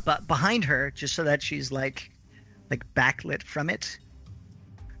 Uh-huh. But behind her, just so that she's like backlit from it.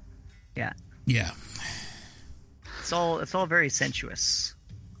 Yeah, Yeah. it's all very sensuous.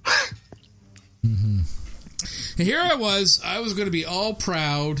 And here I was going to be all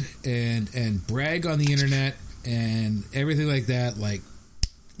proud and brag on the internet and everything like that. Like,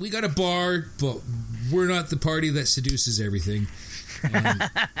 we got a bar, but we're not the party that seduces everything. And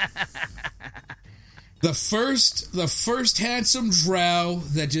the first handsome drow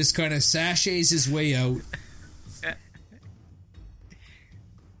that just kind of sashays his way out,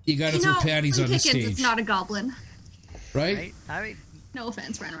 you got to throw panties on the Pickens, stage, it's not a goblin. right? Right? I mean, No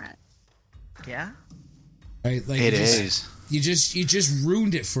offense, Ren Rat. yeah. Right? Like Eight you eyes. just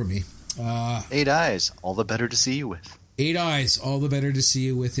ruined it for me. 8 eyes. All the better to see you with. 8 eyes, all the better to see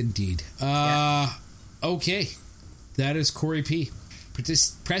you with, indeed. Okay, that is Corey P.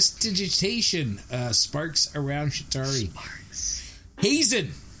 Prestidigitation, sparks around Shatari. Sparks.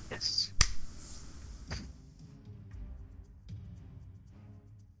 Hazen. Yes.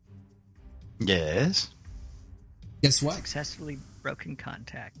 Yes. Guess what? Successfully broken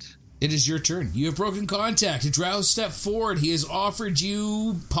contact. It is your turn. You have broken contact. A drow step forward. He has offered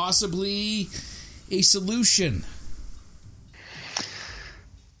you possibly a solution.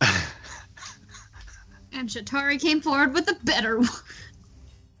 And Shatari came forward with a better one.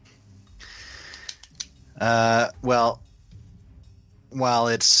 Well, while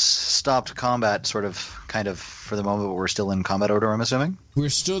it's stopped combat, kind of, for the moment, but we're still in combat order, I'm assuming? We're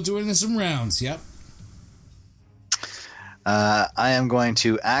still doing some rounds. Yep. I am going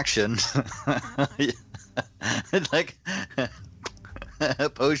to action, like,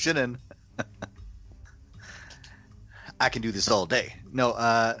 potion, and I can do this all day. No,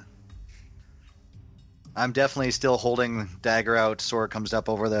 I'm definitely still holding dagger out. Sword comes up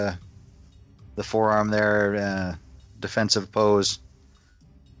over the forearm there. Defensive pose.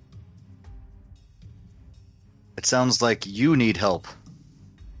 It sounds like you need help.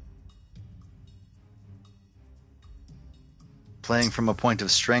 Playing from a point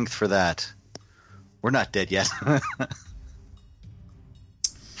of strength for that. We're not dead yet.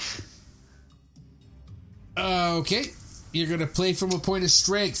 Okay. You're going to play from a point of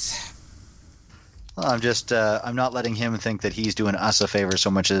strength. Well, I'm not letting him think that he's doing us a favor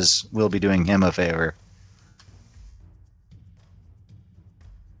so much as we'll be doing him a favor.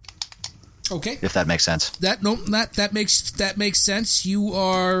 Okay. If that makes sense. That makes sense. You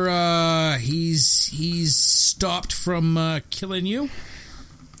are he's stopped from killing you.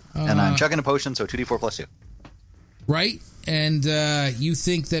 And I'm chugging a potion, so 2d4 plus 2. Right? And you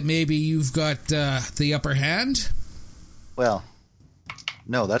think that maybe you've got the upper hand? Well,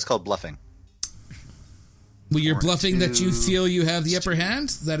 no, that's called bluffing. Well, you're 4, bluffing that you 2, feel you have the upper hand?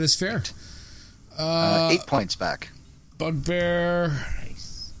 That is fair. 8 points back. Bugbear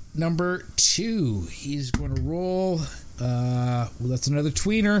number 2. He's going to roll. Well, that's another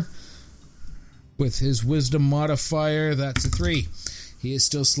tweener. With his wisdom modifier, that's a 3. He is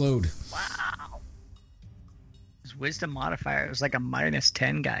still slowed. Wow. His wisdom modifier was like a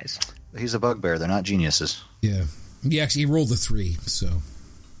 -10, guys. He's a bugbear. They're not geniuses. Yeah. He rolled a 3, so.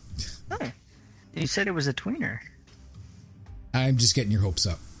 Oh. You said it was a tweener. I'm just getting your hopes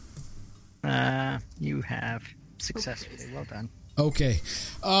up. You have successfully. Well done. Okay.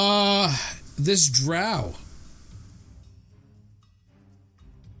 This drow.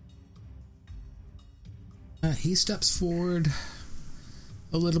 He steps forward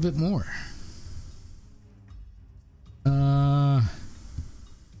a little bit more.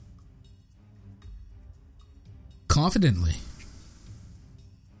 Confidently.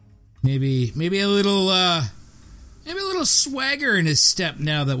 Maybe a little swagger in his step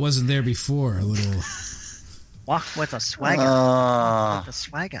now that wasn't there before. A little. Walk with a swagger. Walk with a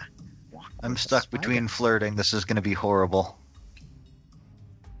swagger. I'm stuck between flirting. This is going to be horrible.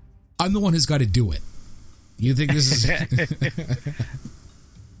 I'm the one who's got to do it. You think this is...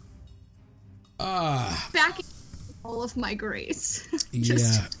 Back in all of my grace.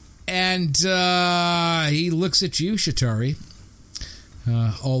 Yeah. And he looks at you, Shatari.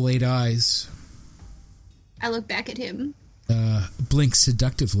 All 8 eyes. I look back at him. Blinks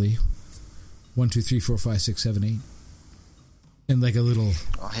seductively. 1, 2, 3, 4, 5, 6, 7, 8. And like a little...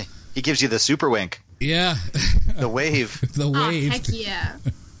 Oh, he gives you the super wink. Yeah. The wave. The wave. Heck yeah.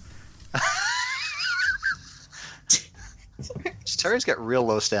 Shatari's got real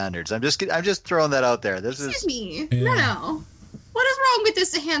low standards. I'm just throwing that out there. Excuse me. Yeah. No. What is wrong with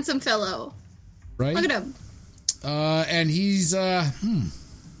this handsome fellow? Right? Look at him. And he's,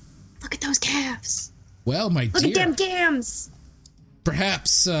 Look at those calves. Well, my Look dear. at them gams.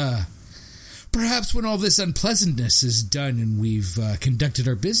 Perhaps when all this unpleasantness is done and we've conducted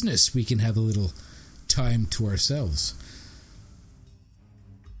our business, we can have a little time to ourselves.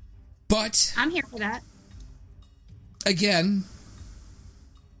 But I'm here for that. again,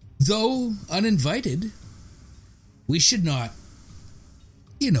 though uninvited, we should not,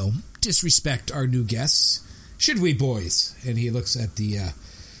 disrespect our new guests, should we, boys? And he looks at the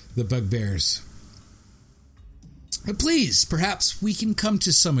bugbears. Please, perhaps we can come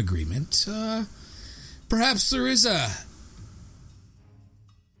to some agreement. Perhaps there is a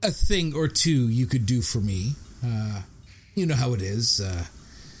thing or two you could do for me. You know how it is.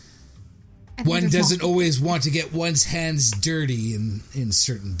 One doesn't always want to get one's hands dirty in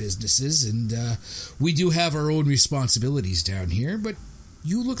certain businesses, and we do have our own responsibilities down here, but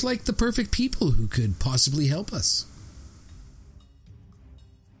you look like the perfect people who could possibly help us.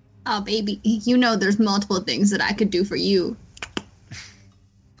 Oh, baby, there's multiple things that I could do for you.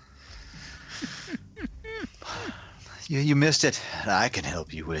 You missed it. I can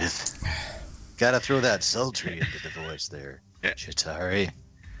help you with. Gotta throw that sultry into the voice there, Shatari.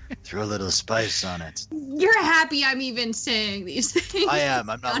 Throw a little spice on it. You're happy I'm even saying these things. I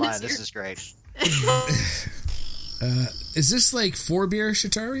am. I'm not lying. This is great. Is this like 4 beer,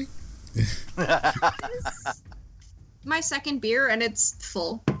 Shatari? My second beer, and it's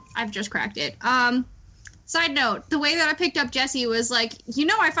full. I've just cracked it. Side note, the way that I picked up Jesse was like,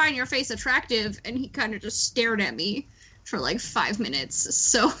 I find your face attractive, and he kind of just stared at me for like 5 minutes.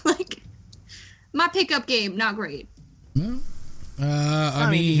 So, my pickup game, not great. Well, I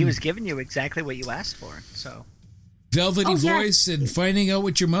mean, he was giving you exactly what you asked for, so... Velvety voice and finding out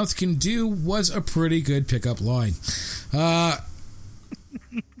what your mouth can do was a pretty good pickup line. What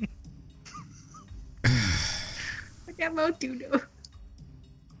that mouth do?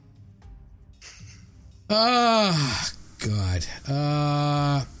 God.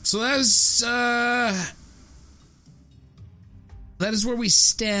 So that is where we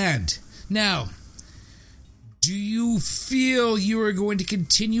stand. Now, do you feel you are going to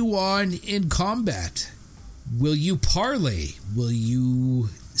continue on in combat? Will you parley? Will you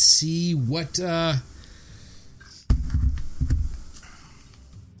see what, will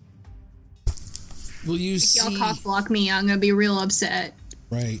you see... If y'all cock block me, I'm gonna be real upset.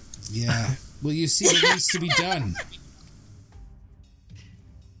 Right, yeah. Will you see what needs to be done?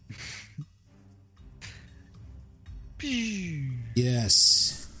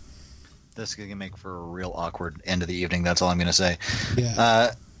 Yes. This is going to make for a real awkward end of the evening. That's all I'm going to say.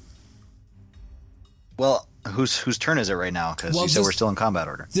 Yeah. Well, whose turn is it right now? Because you said we're still in combat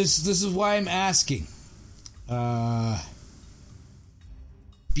order. This is why I'm asking.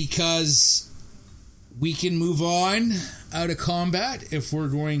 Because we can move on out of combat if we're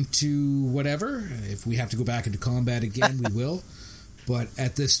going to whatever. If we have to go back into combat again, we will. But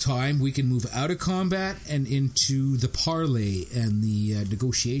at this time, we can move out of combat and into the parley and the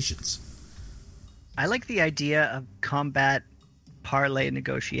negotiations. I like the idea of combat parley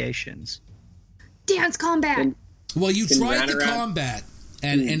negotiations. Dance combat! Well, you tried the combat,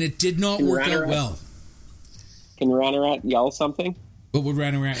 and it did not work out well. Can Ranarat yell something? What would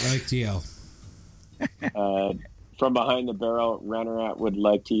Ranarat like to yell? From behind the barrel, Ranarat would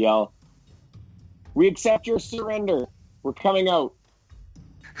like to yell, "We accept your surrender. We're coming out."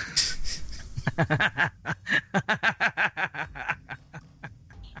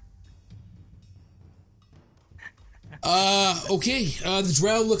 Okay. The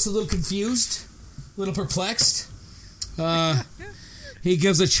drow looks a little confused. little perplexed. He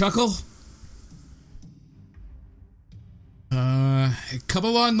gives a chuckle. Come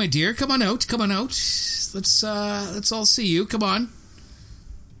along, my dear. Come on out. Let's all see you. Come on.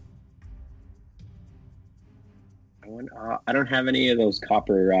 I don't have any of those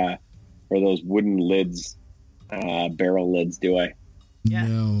copper or those wooden lids, barrel lids, do I? Yeah,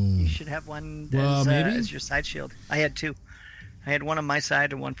 No. you should have one Maybe? as your side shield. I had two. I had one on my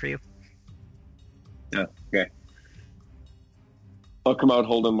side and one for you. Oh, okay. I'll come out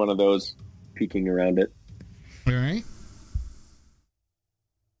holding one of those, peeking around it. All right.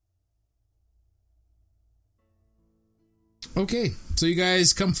 Okay, so you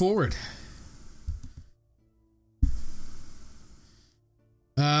guys come forward.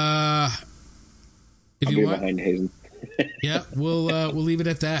 If I'll you be want, behind Hazen. yeah, we'll leave it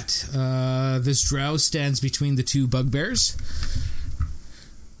at that. This drow stands between the two bugbears.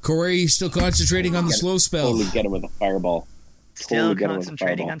 Corey, you still concentrating on the slow spell? Totally get him with a fireball. Still Totally get him with a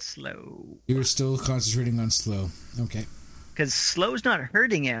concentrating fireball. on slow. You're still concentrating on slow. Okay. Because slow's not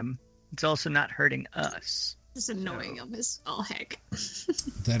hurting him. It's also not hurting us. Just annoying him as all heck.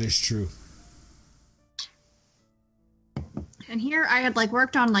 That is true. And here I had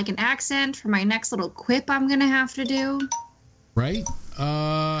worked on an accent for my next little quip I'm gonna have to do. Right?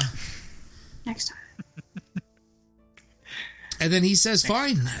 Next time. And then he says,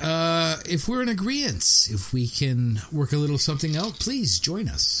 fine, if we're in agreement, if we can work a little something out, please join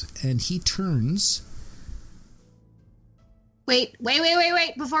us. And he turns. Wait.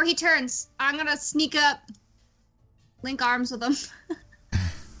 Before he turns, I'm gonna sneak up, link arms with him.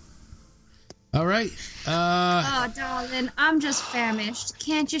 All right. Oh, darling, I'm just famished.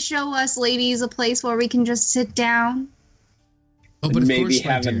 Can't you show us ladies a place where we can just sit down? Oh, but of Maybe course,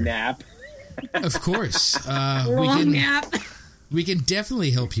 my have a dear. nap. Of course. Long nap. We can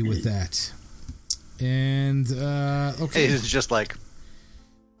definitely help you with that. And, okay. It's just like,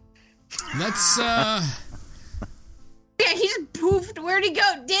 Let's, Yeah, he just poofed. Where'd he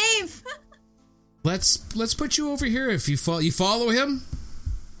go? Dave! let's put you over here. If you follow him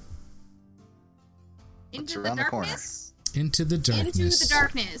Into around the the corner? darkness? into the darkness. Into the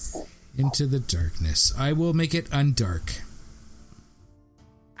darkness. Into the darkness. I will make it undark.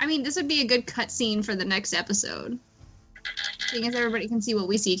 I mean, this would be a good cutscene for the next episode. Seeing as everybody can see what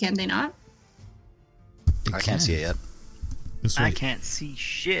we see, can they not? It I can't can. see it yet. That's I right. can't see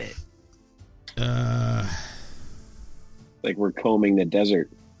shit. Like we're combing the desert.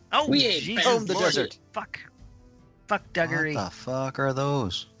 Oh, We ain't Jesus combed the Lord. desert. Fuck Duggery. What the fuck are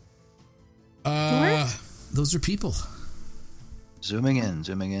those? Those are people. Zooming in.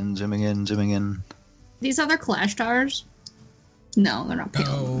 These other Clash Towers? No, they're not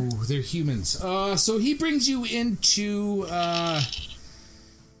people. Oh, they're humans. So he brings you into,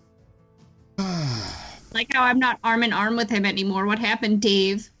 Like how I'm not arm in arm with him anymore. What happened,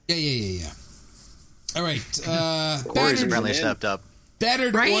 Dave? Yeah. All right. Corey's apparently stepped up.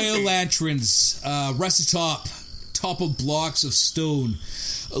 Battered Right? oil lanterns rest atop toppled blocks of stone,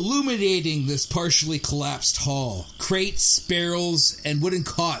 illuminating this partially collapsed hall. Crates, barrels, and wooden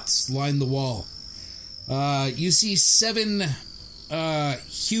cots line the wall. You see 7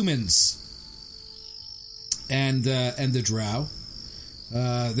 humans and the drow.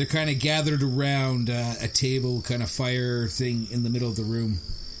 They're kind of gathered around a table, kind of fire thing in the middle of the room.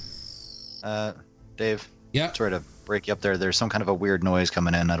 Dave, Yeah, sorry to break you up there. There's some kind of a weird noise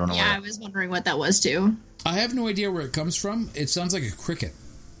coming in. I don't know Yeah, I what. was wondering what that was too. I have no idea where it comes from. It sounds like a cricket.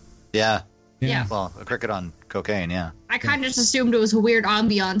 Yeah. Yeah. Well, a cricket on cocaine, yeah. I kind of just assumed it was a weird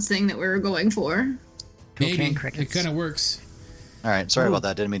ambiance thing that we were going for. Maybe Cocaine it crickets. kind of works. All right, sorry about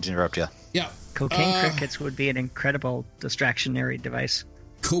that. Didn't mean to interrupt you. Yeah. Cocaine crickets would be an incredible distractionary device.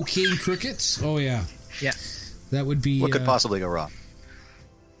 Cocaine crickets? Oh, yeah. Yeah. That would be... What could possibly go wrong?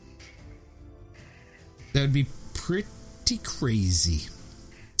 That would be pretty crazy.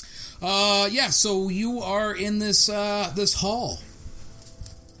 Yeah, so you are in this this hall.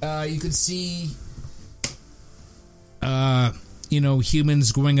 You can see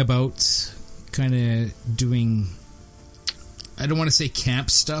humans going about kind of doing, I don't want to say camp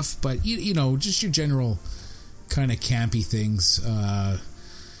stuff, but you know, just your general kind of campy things.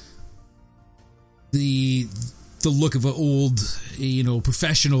 The look of old,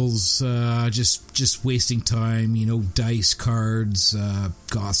 professionals, just wasting time, dice, cards,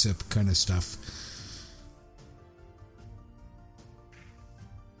 gossip kind of stuff.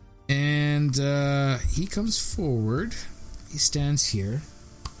 And he comes forward. He stands here.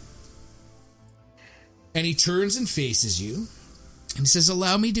 And he turns and faces you. And he says,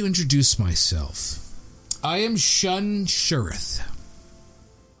 "Allow me to introduce myself. I am Shun Shurith.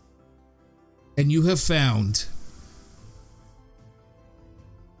 and you have found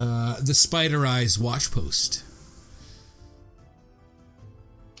the Spider Eyes watch post.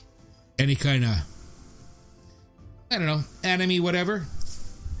 Any kind of, I don't know, enemy, whatever.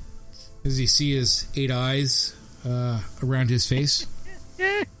 Does he see his 8 eyes around his face?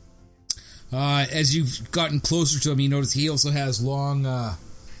 As you've gotten closer to him, you notice he also has long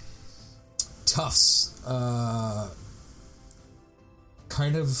tufts,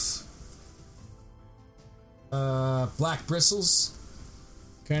 kind of black bristles,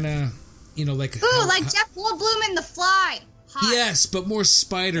 kind of, like like Jeff Goldblum in The Fly. Hot. Yes, but more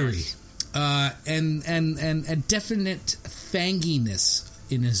spidery, and a definite fanginess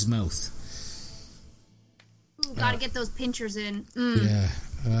in his mouth. Ooh, gotta get those pinchers in. Yeah.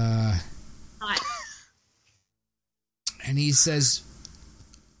 Hot. And he says,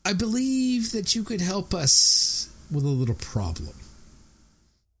 I believe that you could help us with a little problem.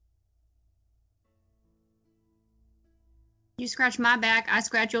 You scratch my back, I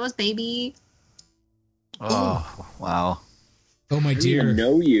scratch yours, baby. Oh, wow. Oh, my I don't dear. even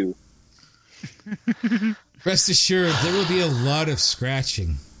know you. Rest assured, there will be a lot of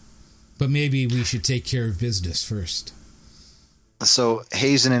scratching. But maybe we should take care of business first. So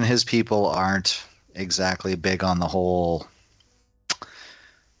Hazen and his people aren't exactly big on the whole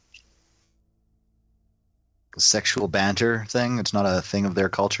sexual banter thing. It's not a thing of their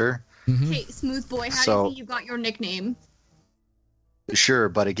culture. Mm-hmm. Hey, Smooth Boy, how do you think you got your nickname? Sure,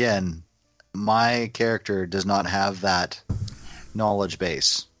 but again, my character does not have that knowledge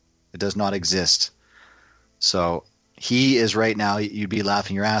base. It does not exist. So he is right now, you'd be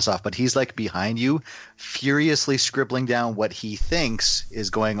laughing your ass off, but he's like behind you, furiously scribbling down what he thinks is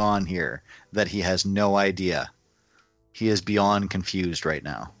going on here, that he has no idea. He is beyond confused right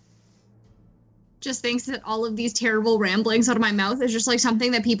now. Just thinks that all of these terrible ramblings out of my mouth is just like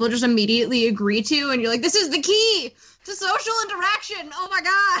something that people just immediately agree to, and you're like, this is the key to social interaction. Oh my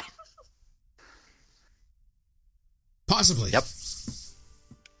god. Possibly. Yep.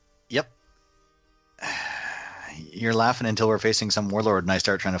 You're laughing until we're facing some warlord and I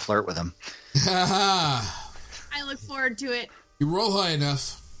start trying to flirt with him. I look forward to it. You roll high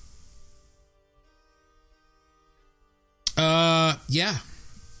enough. Yeah.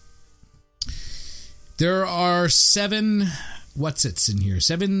 There are 7 what's-its in here.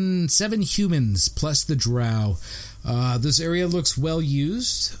 Seven humans plus the drow. This area looks well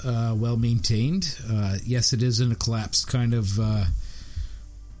used, well maintained. Yes, it is in a collapsed kind of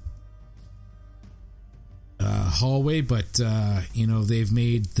hallway, but they've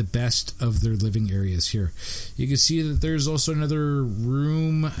made the best of their living areas here. You can see that there's also another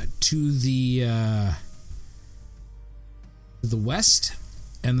room to the west,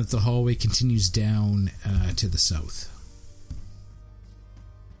 and that the hallway continues down to the south.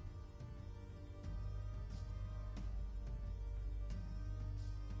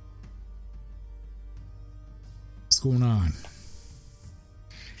 What's going on?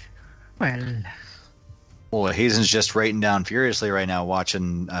 Well, Hazen's just writing down furiously right now,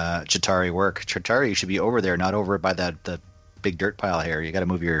 watching Chitauri work. Chitauri, you should be over there, not over by the big dirt pile here. You got to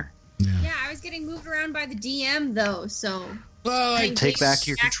move your... Yeah, I was getting moved around by the DM, though, so... Well, I take back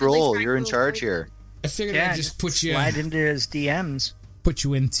your control. You're in charge here. I figured I'd just put you... slide into his DMs. Put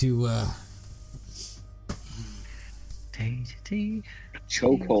you into...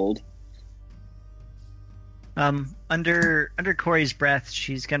 Chokehold. Under Corey's breath,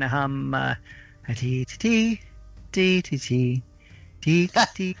 she's gonna hum tee tee tee tee tee tee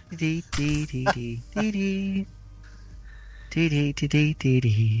tee tee tee tee tee tee tee tee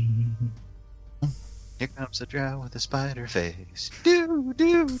tee. Here comes a drow with a spider face. Do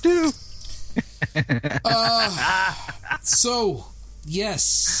do do. So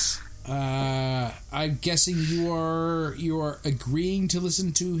yes, I'm guessing you are agreeing to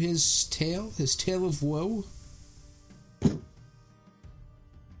listen to his tale of woe.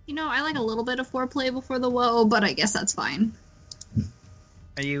 I like a little bit of foreplay before the woe, but I guess that's fine.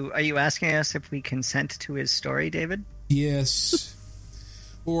 Are you asking us if we consent to his story, David? Yes.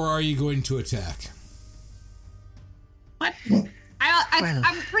 Or are you going to attack? What?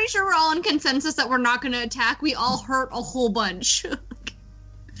 I'm pretty sure we're all in consensus that we're not going to attack. We all hurt a whole bunch.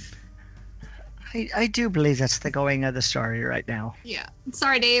 I do believe that's the going of the story right now. Yeah.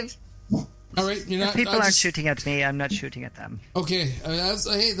 Sorry, Dave. All right, you're not. People aren't shooting at me. I'm not shooting at them. Okay,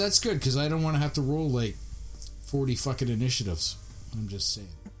 that's good because I don't want to have to roll like 40 fucking initiatives. I'm just saying.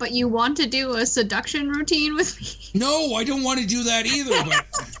 But you want to do a seduction routine with me? No, I don't want to do that either. But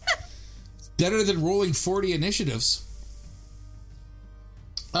it's better than rolling 40 initiatives.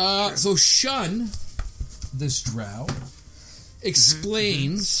 So shun this drow,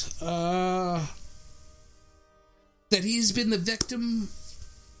 explains that he's been the victim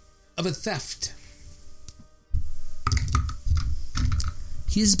of a theft.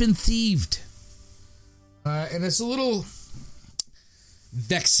 He's been thieved. And it's a little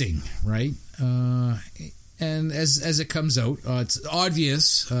vexing, right? And as it comes out, it's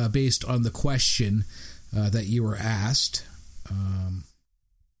obvious based on the question that you were asked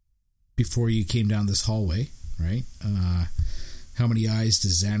before you came down this hallway, right? How many eyes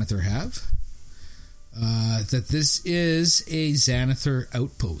does Xanathar have? That this is a Xanathar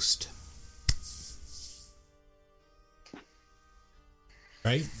outpost.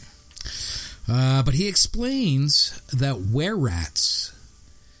 Right? But he explains that were-rats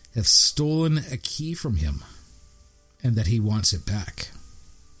have stolen a key from him and that he wants it back.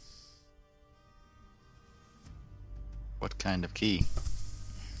 What kind of key?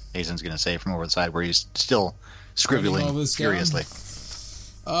 Hazen's going to say from over the side where he's still scribbling furiously.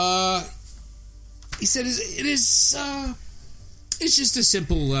 He said it's just a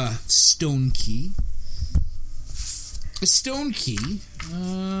simple stone key. A stone key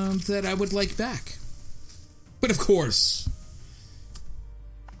that I would like back. But of course,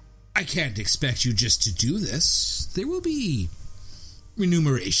 I can't expect you just to do this. There will be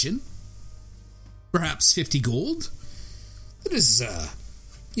remuneration. Perhaps 50 gold. That is,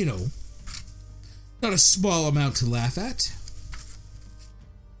 not a small amount to laugh at.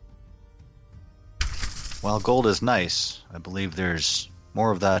 While gold is nice, I believe there's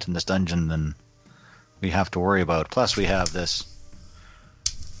more of that in this dungeon than we have to worry about. Plus, we have this,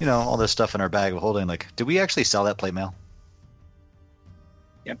 all this stuff in our bag of holding. Like, did we actually sell that plate mail?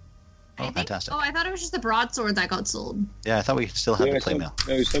 Yep. Oh, fantastic. Oh, I thought it was just the broadsword that got sold. Yeah, I thought we still had the plate mail.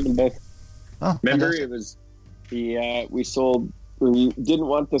 No, we sold them both. Oh, remember, fantastic. it was we sold. We didn't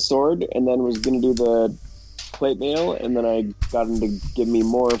want the sword, and then was going to do the plate mail, and then I got him to give me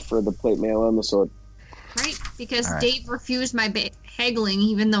more for the plate mail and the sword. Right, because All right. Dave refused my haggling,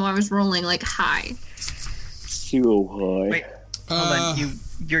 even though I was rolling like high. So high. Wait, hold on.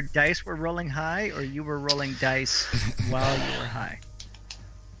 Your dice were rolling high, or you were rolling dice while you were high?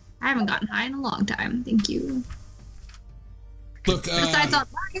 I haven't gotten high in a long time. Thank you. Look, Besides on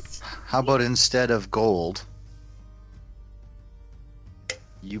life. How about instead of gold,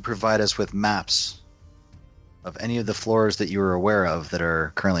 you provide us with maps of any of the floors that you are aware of that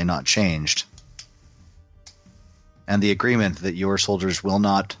are currently not changed, and the agreement that your soldiers will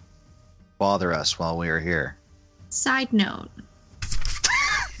not bother us while we are here. Side note.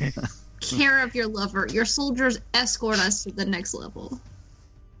 Care of your lover. Your soldiers escort us to the next level.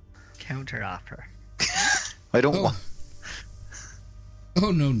 Counter offer. I don't want...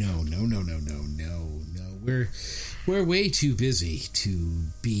 Oh no. We're way too busy to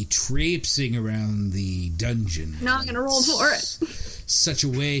be traipsing around the dungeon. No, I'm gonna roll for it. Such a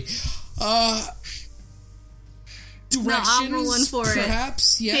way. Directions, No, I'm rolling for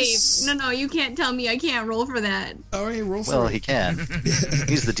perhaps? it. Yes. Dave, no, you can't tell me I can't roll for that. All right, roll for Well, it. he can.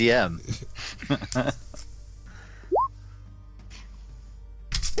 He's the DM.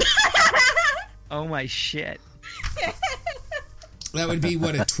 Oh my shit. That would be,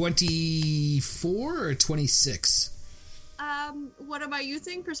 what, a 24 or 26? What am I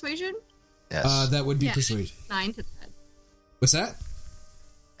using? Persuasion? Yes. That would be Yeah. persuasion. 9 to that. What's that?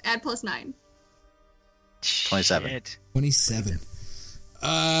 Add plus 9. 27. Shit. 27.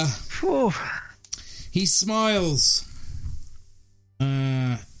 Whew. He smiles. You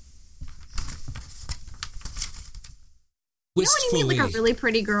know when you meet like a really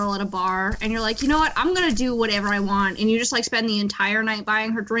pretty girl at a bar and you're like, you know what, I'm gonna do whatever I want, and you just like spend the entire night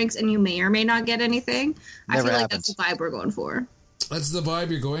buying her drinks and you may or may not get anything? I Never feel like happens. that's the vibe we're going for. That's the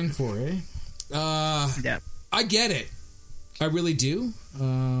vibe you're going for, eh? Yeah. I get it. I really do.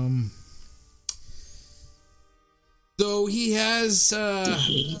 Though he has,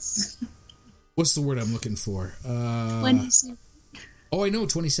 what's the word I'm looking for? Oh, I know,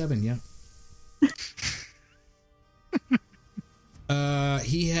 27, yeah.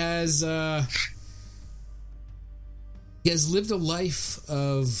 He has lived a life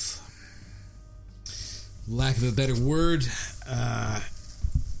of, lack of a better word,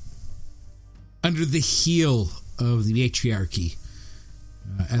 under the heel of the matriarchy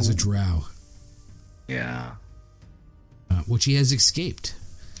as a drow, Yeah. which he has escaped,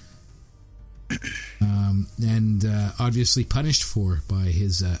 and obviously punished for by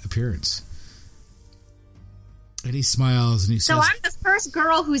his appearance. And he smiles and he So says, I'm the first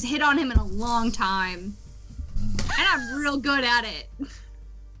girl who's hit on him in a long time. And I'm real good at it.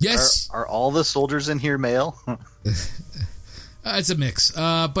 yes, Are all the soldiers in here male? it's a mix.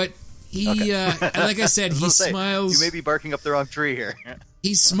 But like I said, he smiles. You may be barking up the wrong tree here.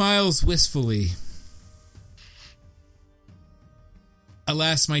 He smiles wistfully.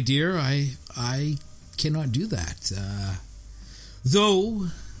 Alas, my dear, I cannot do that. Though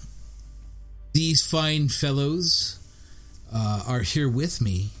these fine fellows are here with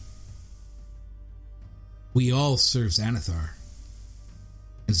me, we all serve Xanathar,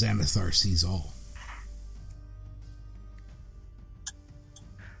 and Xanathar sees all.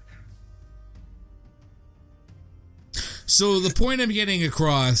 So the point I'm getting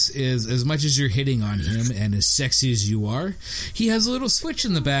across is, as much as you're hitting on him and as sexy as you are, he has a little switch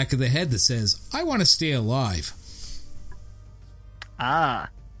in the back of the head that says, I want to stay alive. Ah.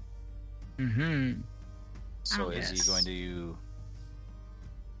 Mm-hmm. So is he going to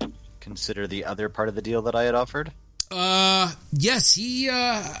consider the other part of the deal that I had offered? Yes,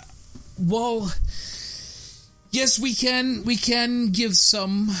 yes, we can give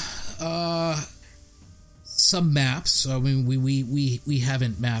some maps. I mean, we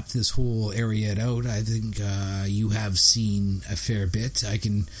haven't mapped this whole area out. I think you have seen a fair bit. I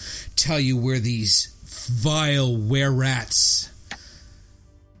can tell you where these vile were-rats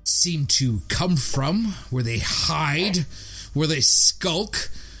seem to come from, where they hide, where they skulk,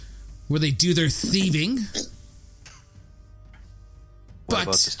 where they do their thieving. What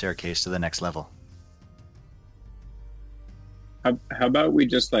about the staircase to the next level? How about we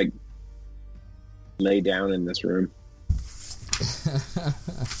just lay down in this room?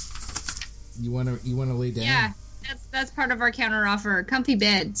 You want to lay down? Yeah, that's part of our counter offer. Comfy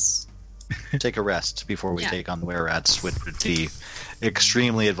beds. Take a rest before we take on the were-rats, which would be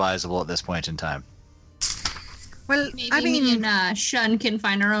extremely advisable at this point in time. Well, maybe me and Shun can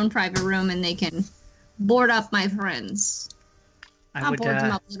find our own private room and they can board up my friends. Not board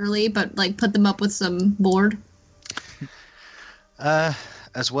them up literally, but put them up with some board.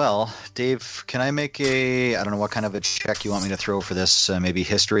 As well, Dave, can I make I don't know what kind of a check you want me to throw for this, maybe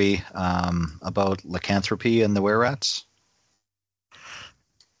history about lycanthropy and the were-rats?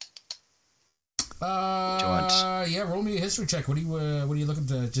 Yeah, roll me a history check. What are you looking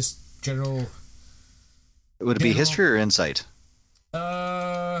to, just general? Would it be history or insight?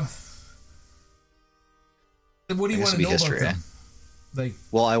 What do you want to know history, about them?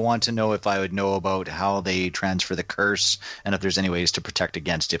 Well, I want to know if I would know about how they transfer the curse, and if there's any ways to protect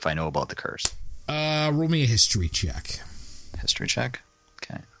against if I know about the curse. Roll me a history check. History check?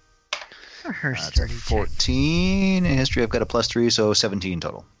 Okay. That's a 14. In history, I've got a +3, so 17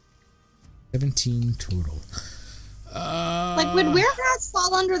 total. 17 total. Would were-rats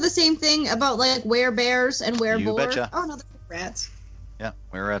fall under the same thing about were-bears and were-boar? You betcha. Oh, no, they're rats. Yeah,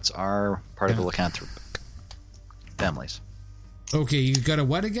 were-rats are part of the lycanthropic families. Okay, you got a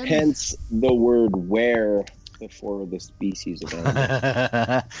what again? Hence the word where before the species of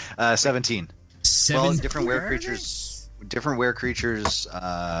animal. 17. Well, different were creatures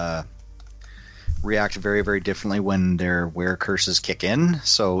react very, very differently when their were curses kick in.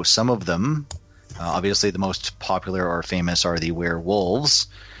 So some of them, obviously the most popular or famous are the werewolves.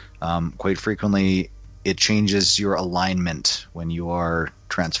 Quite frequently, it changes your alignment when you are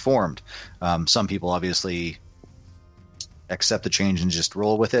transformed. Some people obviously accept the change and just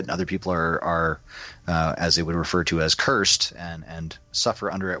roll with it. Other people are as they would refer to as cursed and suffer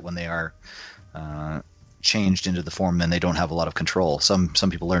under it when they are changed into the form, and they don't have a lot of control. Some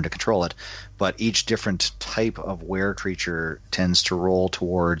people learn to control it, but each different type of were creature tends to roll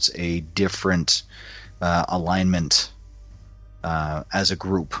towards a different alignment as a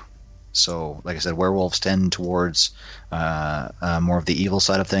group. So, like I said, werewolves tend towards more of the evil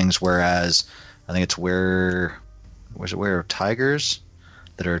side of things, whereas I think it's were tigers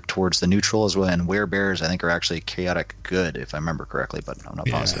that are towards the neutral as well, and were-bears I think are actually chaotic good, if I remember correctly, but I'm not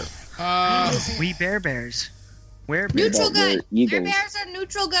positive. We bears. Neutral good. Were-bears are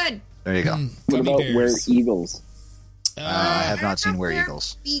neutral good. There you go. What about were-eagles? I have not seen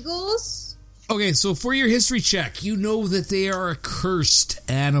were-eagles. Eagles? Okay, so for your history check, you know that they are a cursed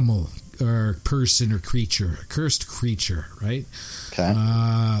animal, or person, or creature. A cursed creature, right? Okay.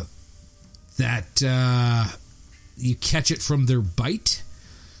 That you catch it from their bite.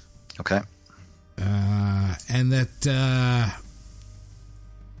 Okay. And that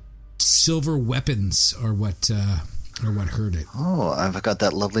silver weapons are what hurt it. Oh, I've got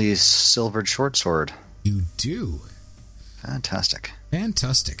that lovely silvered short sword. You do. Fantastic.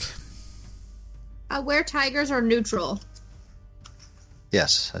 Were tigers are neutral.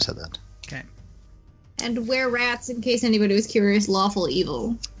 Yes, I said that. Okay. And were rats, in case anybody was curious, lawful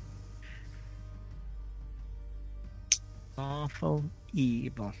evil. Awful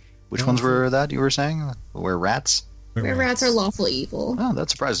evil. Which ones were that you were saying? Were rats? Were rats are lawful evil. Oh, that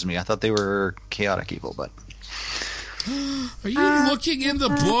surprises me. I thought they were chaotic evil, but... Are you looking in the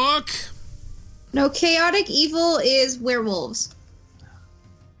book? No, chaotic evil is werewolves.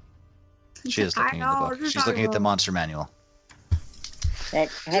 She is looking in the book. She's looking at the monster manual.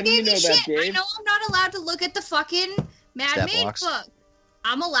 How do you know that, Dave? I know I'm not allowed to look at the fucking Mad Stat Mage blocks. book.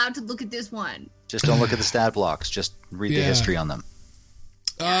 I'm allowed to look at this one. Just don't look at the stat blocks. Just read the history on them.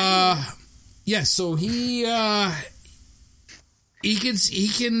 Yeah. So he can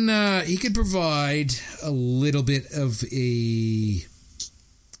provide a little bit of a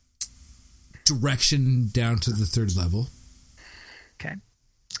direction down to the 3rd level. Okay.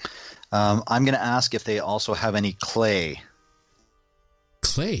 I'm going to ask if they also have any clay.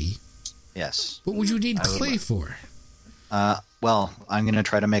 Clay? Yes. What would you need clay for? Well, I'm going to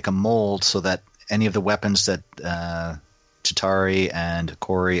try to make a mold so that any of the weapons that Chitauri and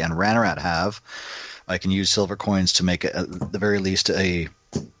Kori and Ranarat have, I can use silver coins to make, at the very least, a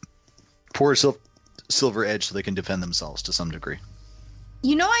poor silver edge so they can defend themselves to some degree.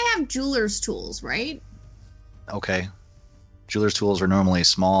 You know I have jeweler's tools, right? Okay. Jeweler's tools are normally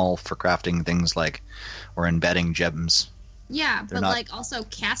small for crafting things like, or embedding gems. Yeah, They're but not- like also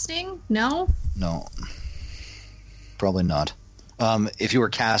casting? No? No. Probably not. If you were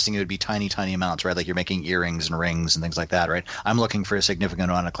casting, it would be tiny, tiny amounts, right? Like you're making earrings and rings and things like that, right? I'm looking for a significant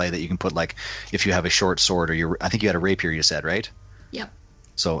amount of clay that you can put, like, if you have a short sword or I think you had a rapier, you said, right? Yep.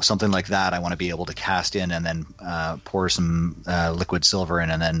 So something like that I want to be able to cast in and then pour some liquid silver in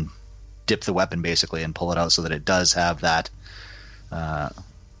and then dip the weapon basically and pull it out so that it does have that,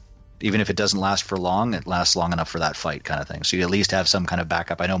 even if it doesn't last for long, it lasts long enough for that fight kind of thing. So you at least have some kind of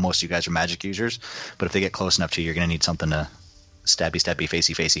backup. I know most of you guys are magic users, but if they get close enough to you, you're going to need something to stabby,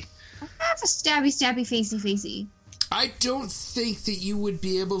 facey. I have a stabby, facey. I don't think that you would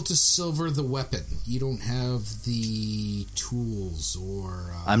be able to silver the weapon. You don't have the tools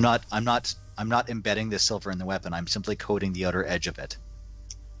or... I'm not embedding the silver in the weapon. I'm simply coating the outer edge of it.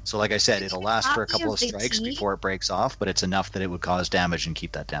 So like I said, it'll last for a couple of strikes before it breaks off, but it's enough that it would cause damage and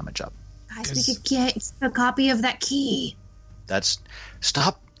keep that damage up. Guys, we could get a copy of that key.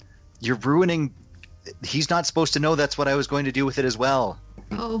 Stop. You're ruining... He's not supposed to know that's what I was going to do with it as well.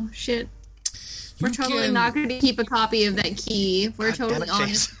 Oh, shit. We're totally not going to keep a copy of that key. We're totally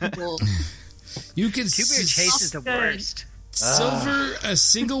honest people. You can Cubier Chase is the worst. Silver a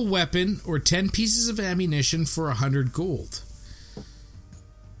single weapon or 10 pieces of ammunition for 100 gold.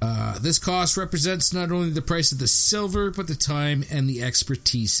 This cost represents not only the price of the silver, but the time and the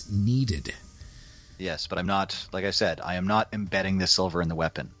expertise needed. Yes, but I'm not, like I said, I am not embedding the silver in the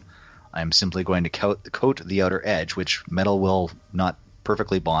weapon. I am simply going to coat the outer edge, which metal will not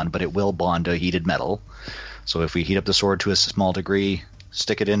perfectly bond, but it will bond to heated metal. So if we heat up the sword to a small degree,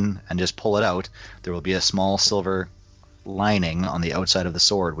 stick it in, and just pull it out, there will be a small silver lining on the outside of the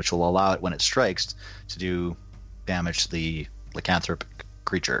sword, which will allow it, when it strikes, to do damage to the lycanthropic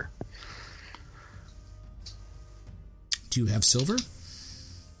creature. Do you have silver?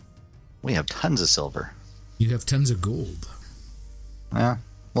 We have tons of silver. You have tons of gold. Yeah,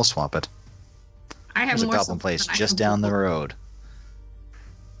 we'll swap it. I have There's a more goblin silver place than I just have down the gold. road.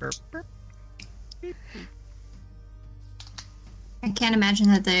 I can't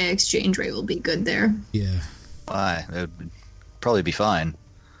imagine that the exchange rate will be good there. Yeah. Why? It would probably be fine.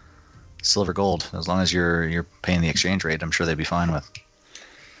 Silver gold, as long as you're paying the exchange rate, I'm sure they'd be fine with.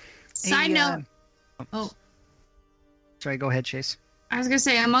 Side note. Oh, Sorry, go ahead, Chase. I was gonna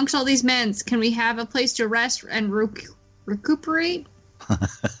say, amongst all these mens, can we have a place to rest and recuperate?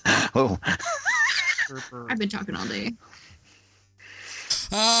 Oh, I've been talking all day.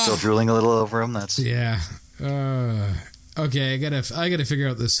 still drooling a little over him. That's Yeah. Okay, I gotta figure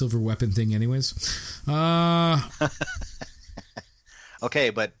out this silver weapon thing anyways. okay,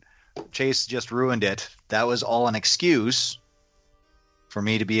 but Chase just ruined it. That was all an excuse for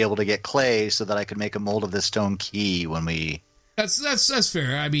me to be able to get clay so that I could make a mold of this stone key when we... That's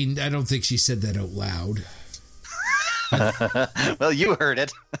fair. I mean, I don't think she said that out loud. Well, you heard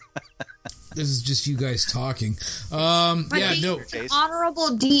it. This is just you guys talking. But Yeah, he's no. an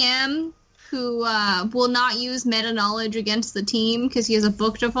honorable DM who will not use meta knowledge against the team because he has a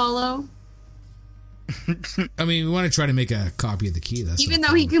book to follow. I mean, we want to try to make a copy of the key. That's Even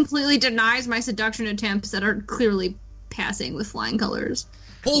though he completely denies my seduction attempts that are clearly passing with flying colors.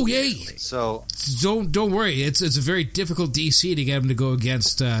 Oh yay! So Don't worry. It's a very difficult DC to get him to go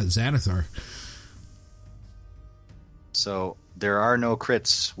against Xanathar. So there are no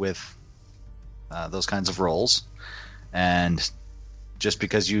crits with those kinds of rolls, and just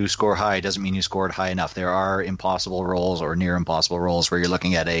because you score high doesn't mean you scored high enough. There are impossible rolls or near impossible rolls where you're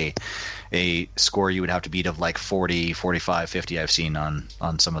looking at a score you would have to beat of like 40, 45, 50 I've seen on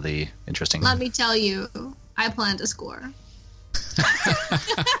some of the interesting. Let me tell you, I plan to score.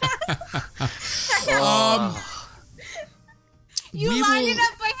 You lined it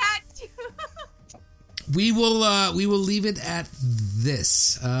up, I had to. We will leave it at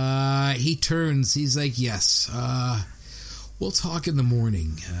this. He turns. He's like, yes. We'll talk in the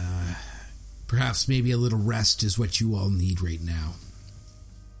morning. Perhaps maybe a little rest is what you all need right now.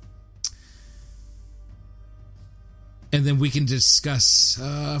 And then we can discuss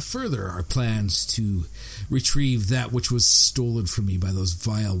further our plans to retrieve that which was stolen from me by those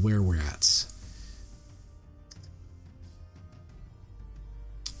vile were-rats.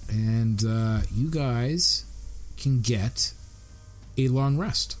 And you guys can get a long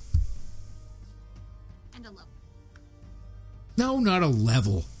rest. And a level. No, not a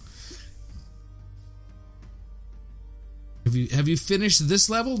level. Have you finished this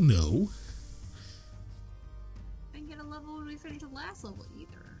level? No. I didn't get a level when we finished the last level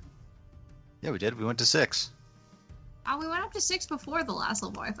either. Yeah, we did. We went to 6. Oh, we went up to 6 before the last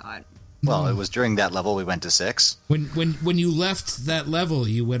level, I thought. Well, No. it was during that level we went to 6. When you left that level,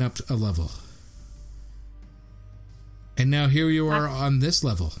 you went up a level. And now here you are on this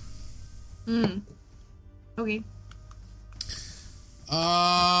level. Okay.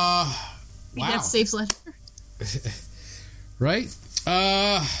 Wow. That's safe letter. Right?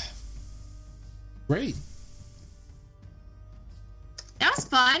 Great. That was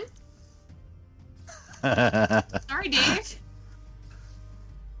fun. Sorry, Dave.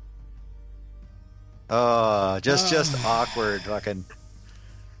 Oh, just awkward fucking.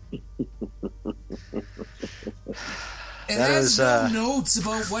 It That has is, no notes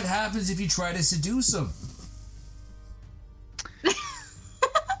about what happens if you try to seduce them.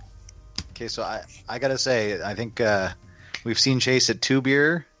 Okay, so I gotta say, I think we've seen Chase at 2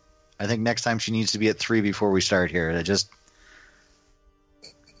 beer. I think next time she needs to be at 3 before we start here.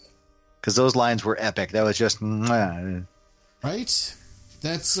 Because those lines were epic. That was just mwah. Right?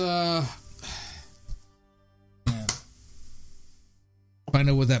 That's, yeah. Find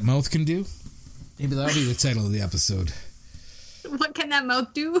out what that mouth can do? Maybe that'll be the title of the episode. What can that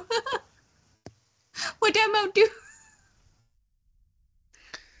mouth do? What that mouth do?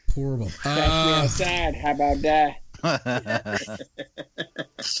 Horrible. Catch me outside. How about that?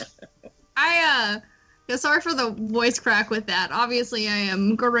 Sorry for the voice crack with that. Obviously, I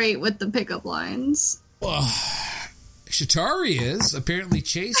am great with the pickup lines. Well, Shatari is. Apparently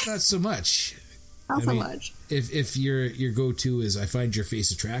Chase, not so much. Not so much. If your go-to is, I find your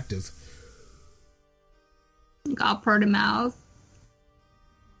face attractive. Got purred mouth.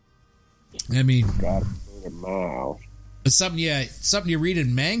 I mean, Got a mouth. it's something you read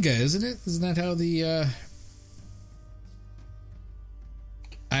in manga, isn't it? Isn't that how the,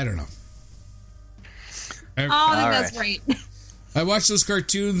 I don't know. I think that's right. I watch those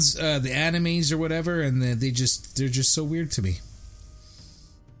cartoons, the animes or whatever, and they're just so weird to me.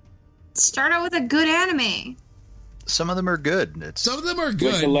 Start out with a good anime. Some of them are good. Some of them are With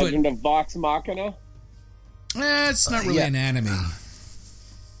good, the but Legend of Vox Machina? it's not really yeah. an anime.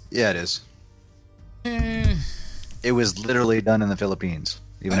 Yeah, it is. Eh, It was literally done in the Philippines,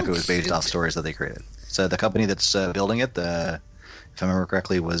 even if it was based Okay. off stories that they created. So the company that's building it, if I remember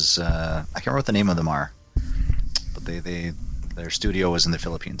correctly, was I can't remember what the name of them are, but their studio was in the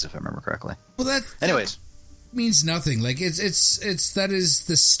Philippines, if I remember correctly. well, that Anyways, means nothing. Like it's that is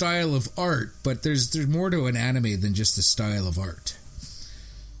the style of art, but there's more to an anime than just the style of art.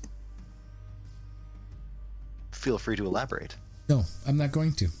 feel free to elaborate. No, I'm not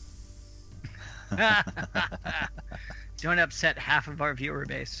going to. Don't upset half of our viewer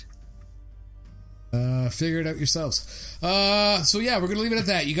base. Figure it out yourselves. So yeah, we're gonna leave it at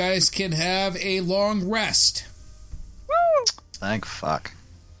that. You guys can have a long rest. Thank fuck.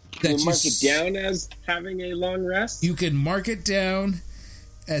 Can we mark it down as having a long rest? You can mark it down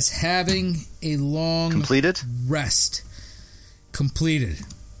as having a long Completed? rest. Completed.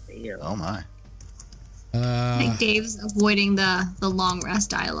 Oh my. I think Dave's avoiding the long rest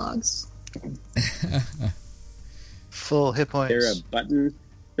dialogues. Full hit points.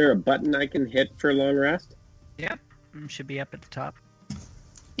 There a button I can hit for long rest? Yep, should be up at the top.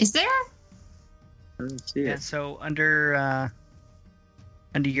 Is there? I don't see Yeah, it. so under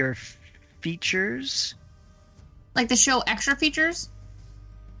your features, Like the show extra features?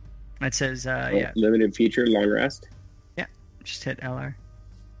 it says Oh, limited feature, long rest. just hit LR.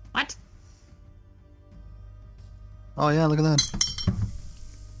 What? Oh yeah, look at that.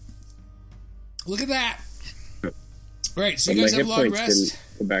 Look at that. Right, so But you my guys have hit long points rest. didn't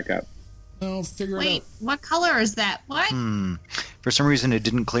go back up. I'll figure it out. Wait, what color is that? What? For some reason, it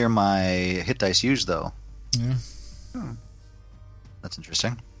didn't clear my hit dice used, though. Yeah. That's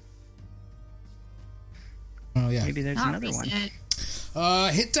interesting. Oh, yeah. Maybe there's Not another one.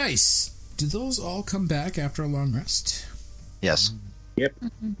 reset. Hit dice. Do those all come back after a long rest? Yes. Yep.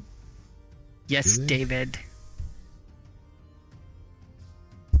 Yes, Do they? David.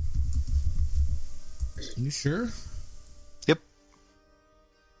 You sure? Yep.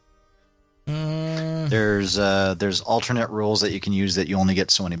 There's alternate rules that you can use that you only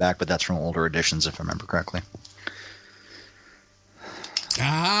get so many back, but that's from older editions, if I remember correctly.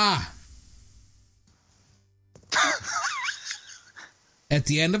 Ah! At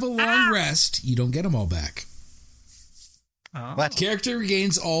the end of a long rest, you don't get them all back. Oh. What? Character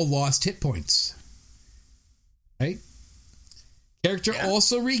regains all lost hit points. Right? Character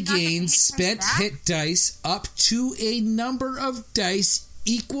also regains spent hit dice up to a number of dice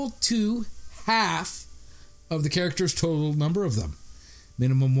equal to half of the character's total number of them.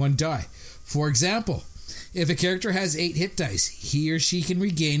 Minimum 1 die. For example, if a character has 8 hit dice, he or she can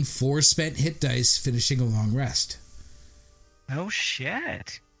regain 4 spent hit dice finishing a long rest. Oh,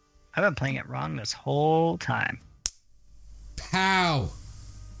 shit. I've been playing it wrong this whole time. Pow!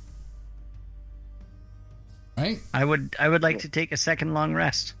 Right? I would like to take a second long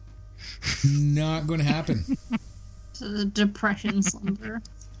rest. Not going to happen. So the depression slumber.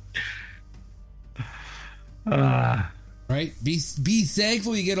 Right? Be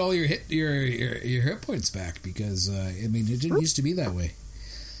thankful you get all your hit points back, because I mean, it didn't used to be that way.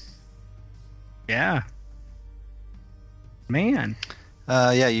 Yeah. Man.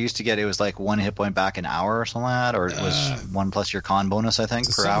 Yeah, you used to get, it was like 1 hit point back an hour or something like that, or it was 1 plus your con bonus, I think,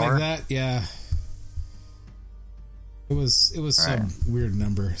 per Something hour. like that, yeah. It was some weird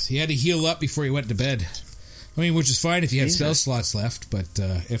number. He had to heal up before he went to bed. I mean, which is fine if you had spell slots left, but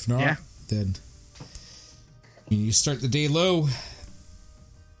if not, then you start the day low.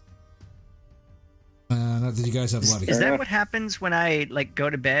 Not that you guys have a lot of. Is that what happens when I go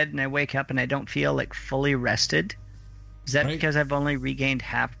to bed and I wake up and I don't feel fully rested? Is that because I've only regained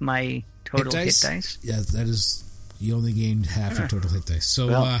half my total hit dice? Yeah, that is. You only gained half your total hit dice. So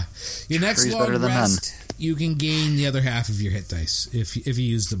your next three's long better than rest, you can gain the other half of your hit dice if you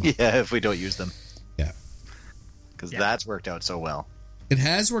use them. Yeah, if we don't use them. Yeah. Because that's worked out so well. It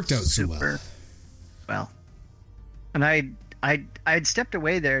has worked out so well. Well, and I'd stepped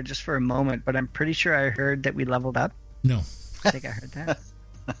away there just for a moment, but I'm pretty sure I heard that we leveled up. No. I think I heard that.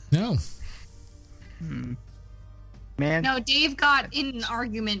 No. Man. No, Dave got in an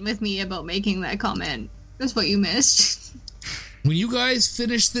argument with me about making that comment. That's what you missed. When you guys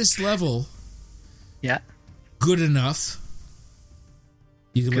finish this level, good enough,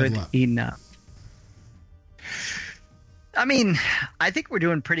 you can level up. Good enough. I mean, I think we're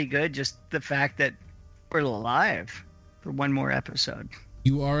doing pretty good. Just the fact that we're alive for one more episode.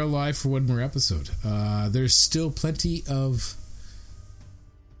 You are alive for one more episode. There's still plenty of.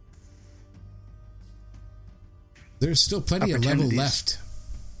 There's still plenty of level left.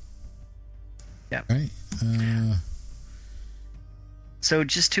 Yeah. Right. So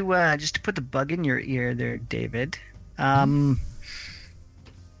just to put the bug in your ear there, David. The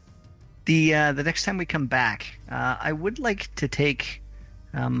next time we come back, I would like to take.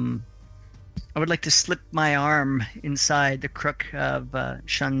 I would like to slip my arm inside the crook of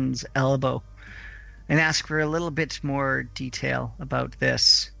Shun's elbow and ask for a little bit more detail about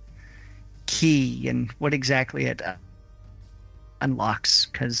this key and what exactly it unlocks,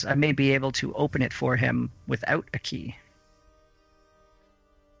 because I may be able to open it for him without a key.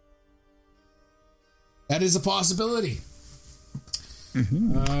 That is a possibility.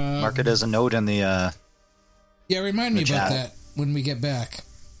 Mark it as a note in the remind me about chat. that when we get back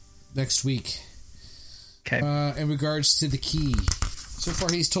next week. Okay. In regards to the key, so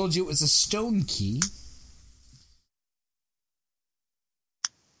far he's told you it was a stone key,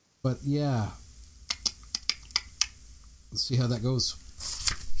 but yeah, let's see how that goes.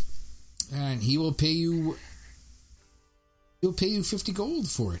 And he will pay you. He'll pay you 50 gold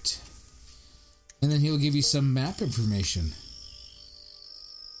for it, and then he'll give you some map information.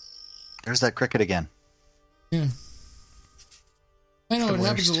 There's that cricket again. Yeah, I know it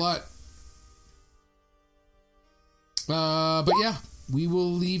happens a lot. But yeah, we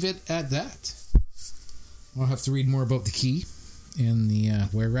will leave it at that. I'll have to read more about the key and the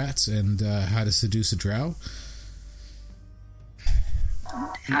were-rats and how to seduce a drow.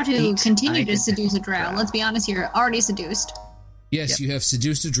 How to continue to seduce a drow. Let's be honest, you're already seduced. Yes, you have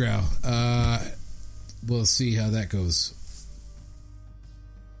seduced a drow. We'll see how that goes.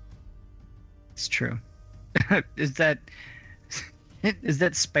 It's true. Is that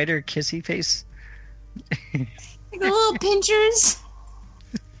spider kissy face? Like the little pinchers.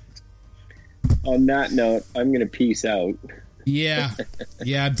 On that note, I'm gonna peace out. Yeah,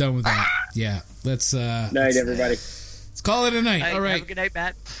 I'm done with that. Yeah, let's. Night, everybody. Let's call it a night. All right. Have a good night,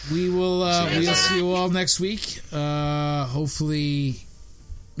 Matt. We will. We'll see you all next week. Hopefully,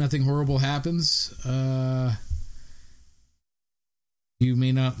 nothing horrible happens. You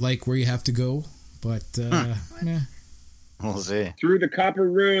may not like where you have to go, but yeah. We'll see. Through the copper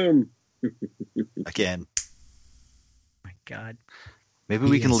room. Again. Oh my God. Maybe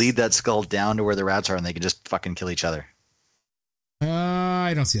we can lead that skull down to where the rats are and they can just fucking kill each other.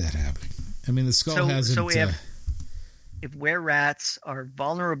 I don't see that happening. I mean, the skull hasn't... So we have... If were rats are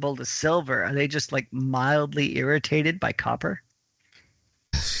vulnerable to silver, are they just like mildly irritated by copper?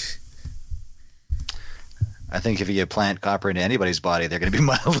 I think if you plant copper into anybody's body, they're going to be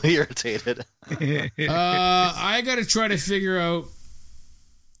mildly irritated. I got to try to figure out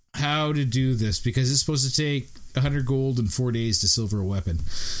how to do this because it's supposed to take 100 gold and 4 days to silver a weapon.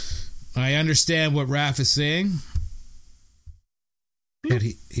 I understand what Raph is saying. That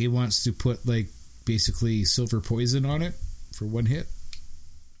he wants to put like basically silver poison on it for one hit.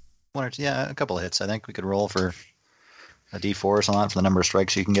 One or two, yeah, a couple of hits. I think we could roll for a D4 or something for the number of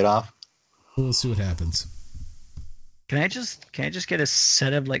strikes you can get off. We'll see what happens. Can I just get a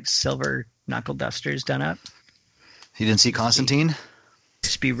set of like silver knuckle dusters done up? You didn't see Constantine?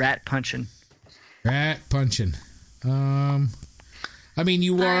 Just be rat punching. Rat punching. I mean,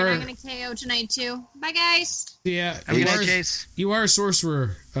 you are. I'm gonna KO tonight too. Bye, guys. Yeah, Jace. You are a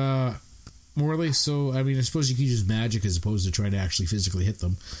sorcerer, Morley. So I mean, I suppose you could use magic as opposed to trying to actually physically hit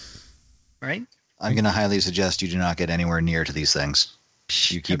them. Right. I'm going to highly suggest you do not get anywhere near to these things.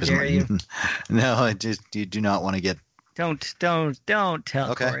 You keep as you. No, you do not want to get. Don't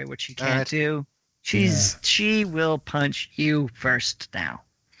tell Corey what she can't do. She will punch you first now.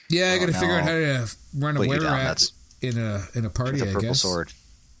 Yeah, I got to figure out how to run a were rat in a party. With a purple I guess. sword.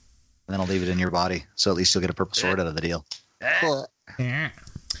 And then I'll leave it in your body, so at least you'll get a purple sword out of the deal. Yeah.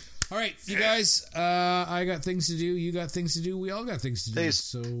 All right, you guys. I got things to do. You got things to do. We all got things to do. Peace.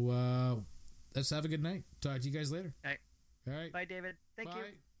 So let's have a good night. Talk to you guys later. All right. All right. Bye, David. Thank you.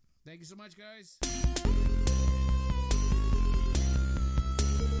 Thank you so much, guys.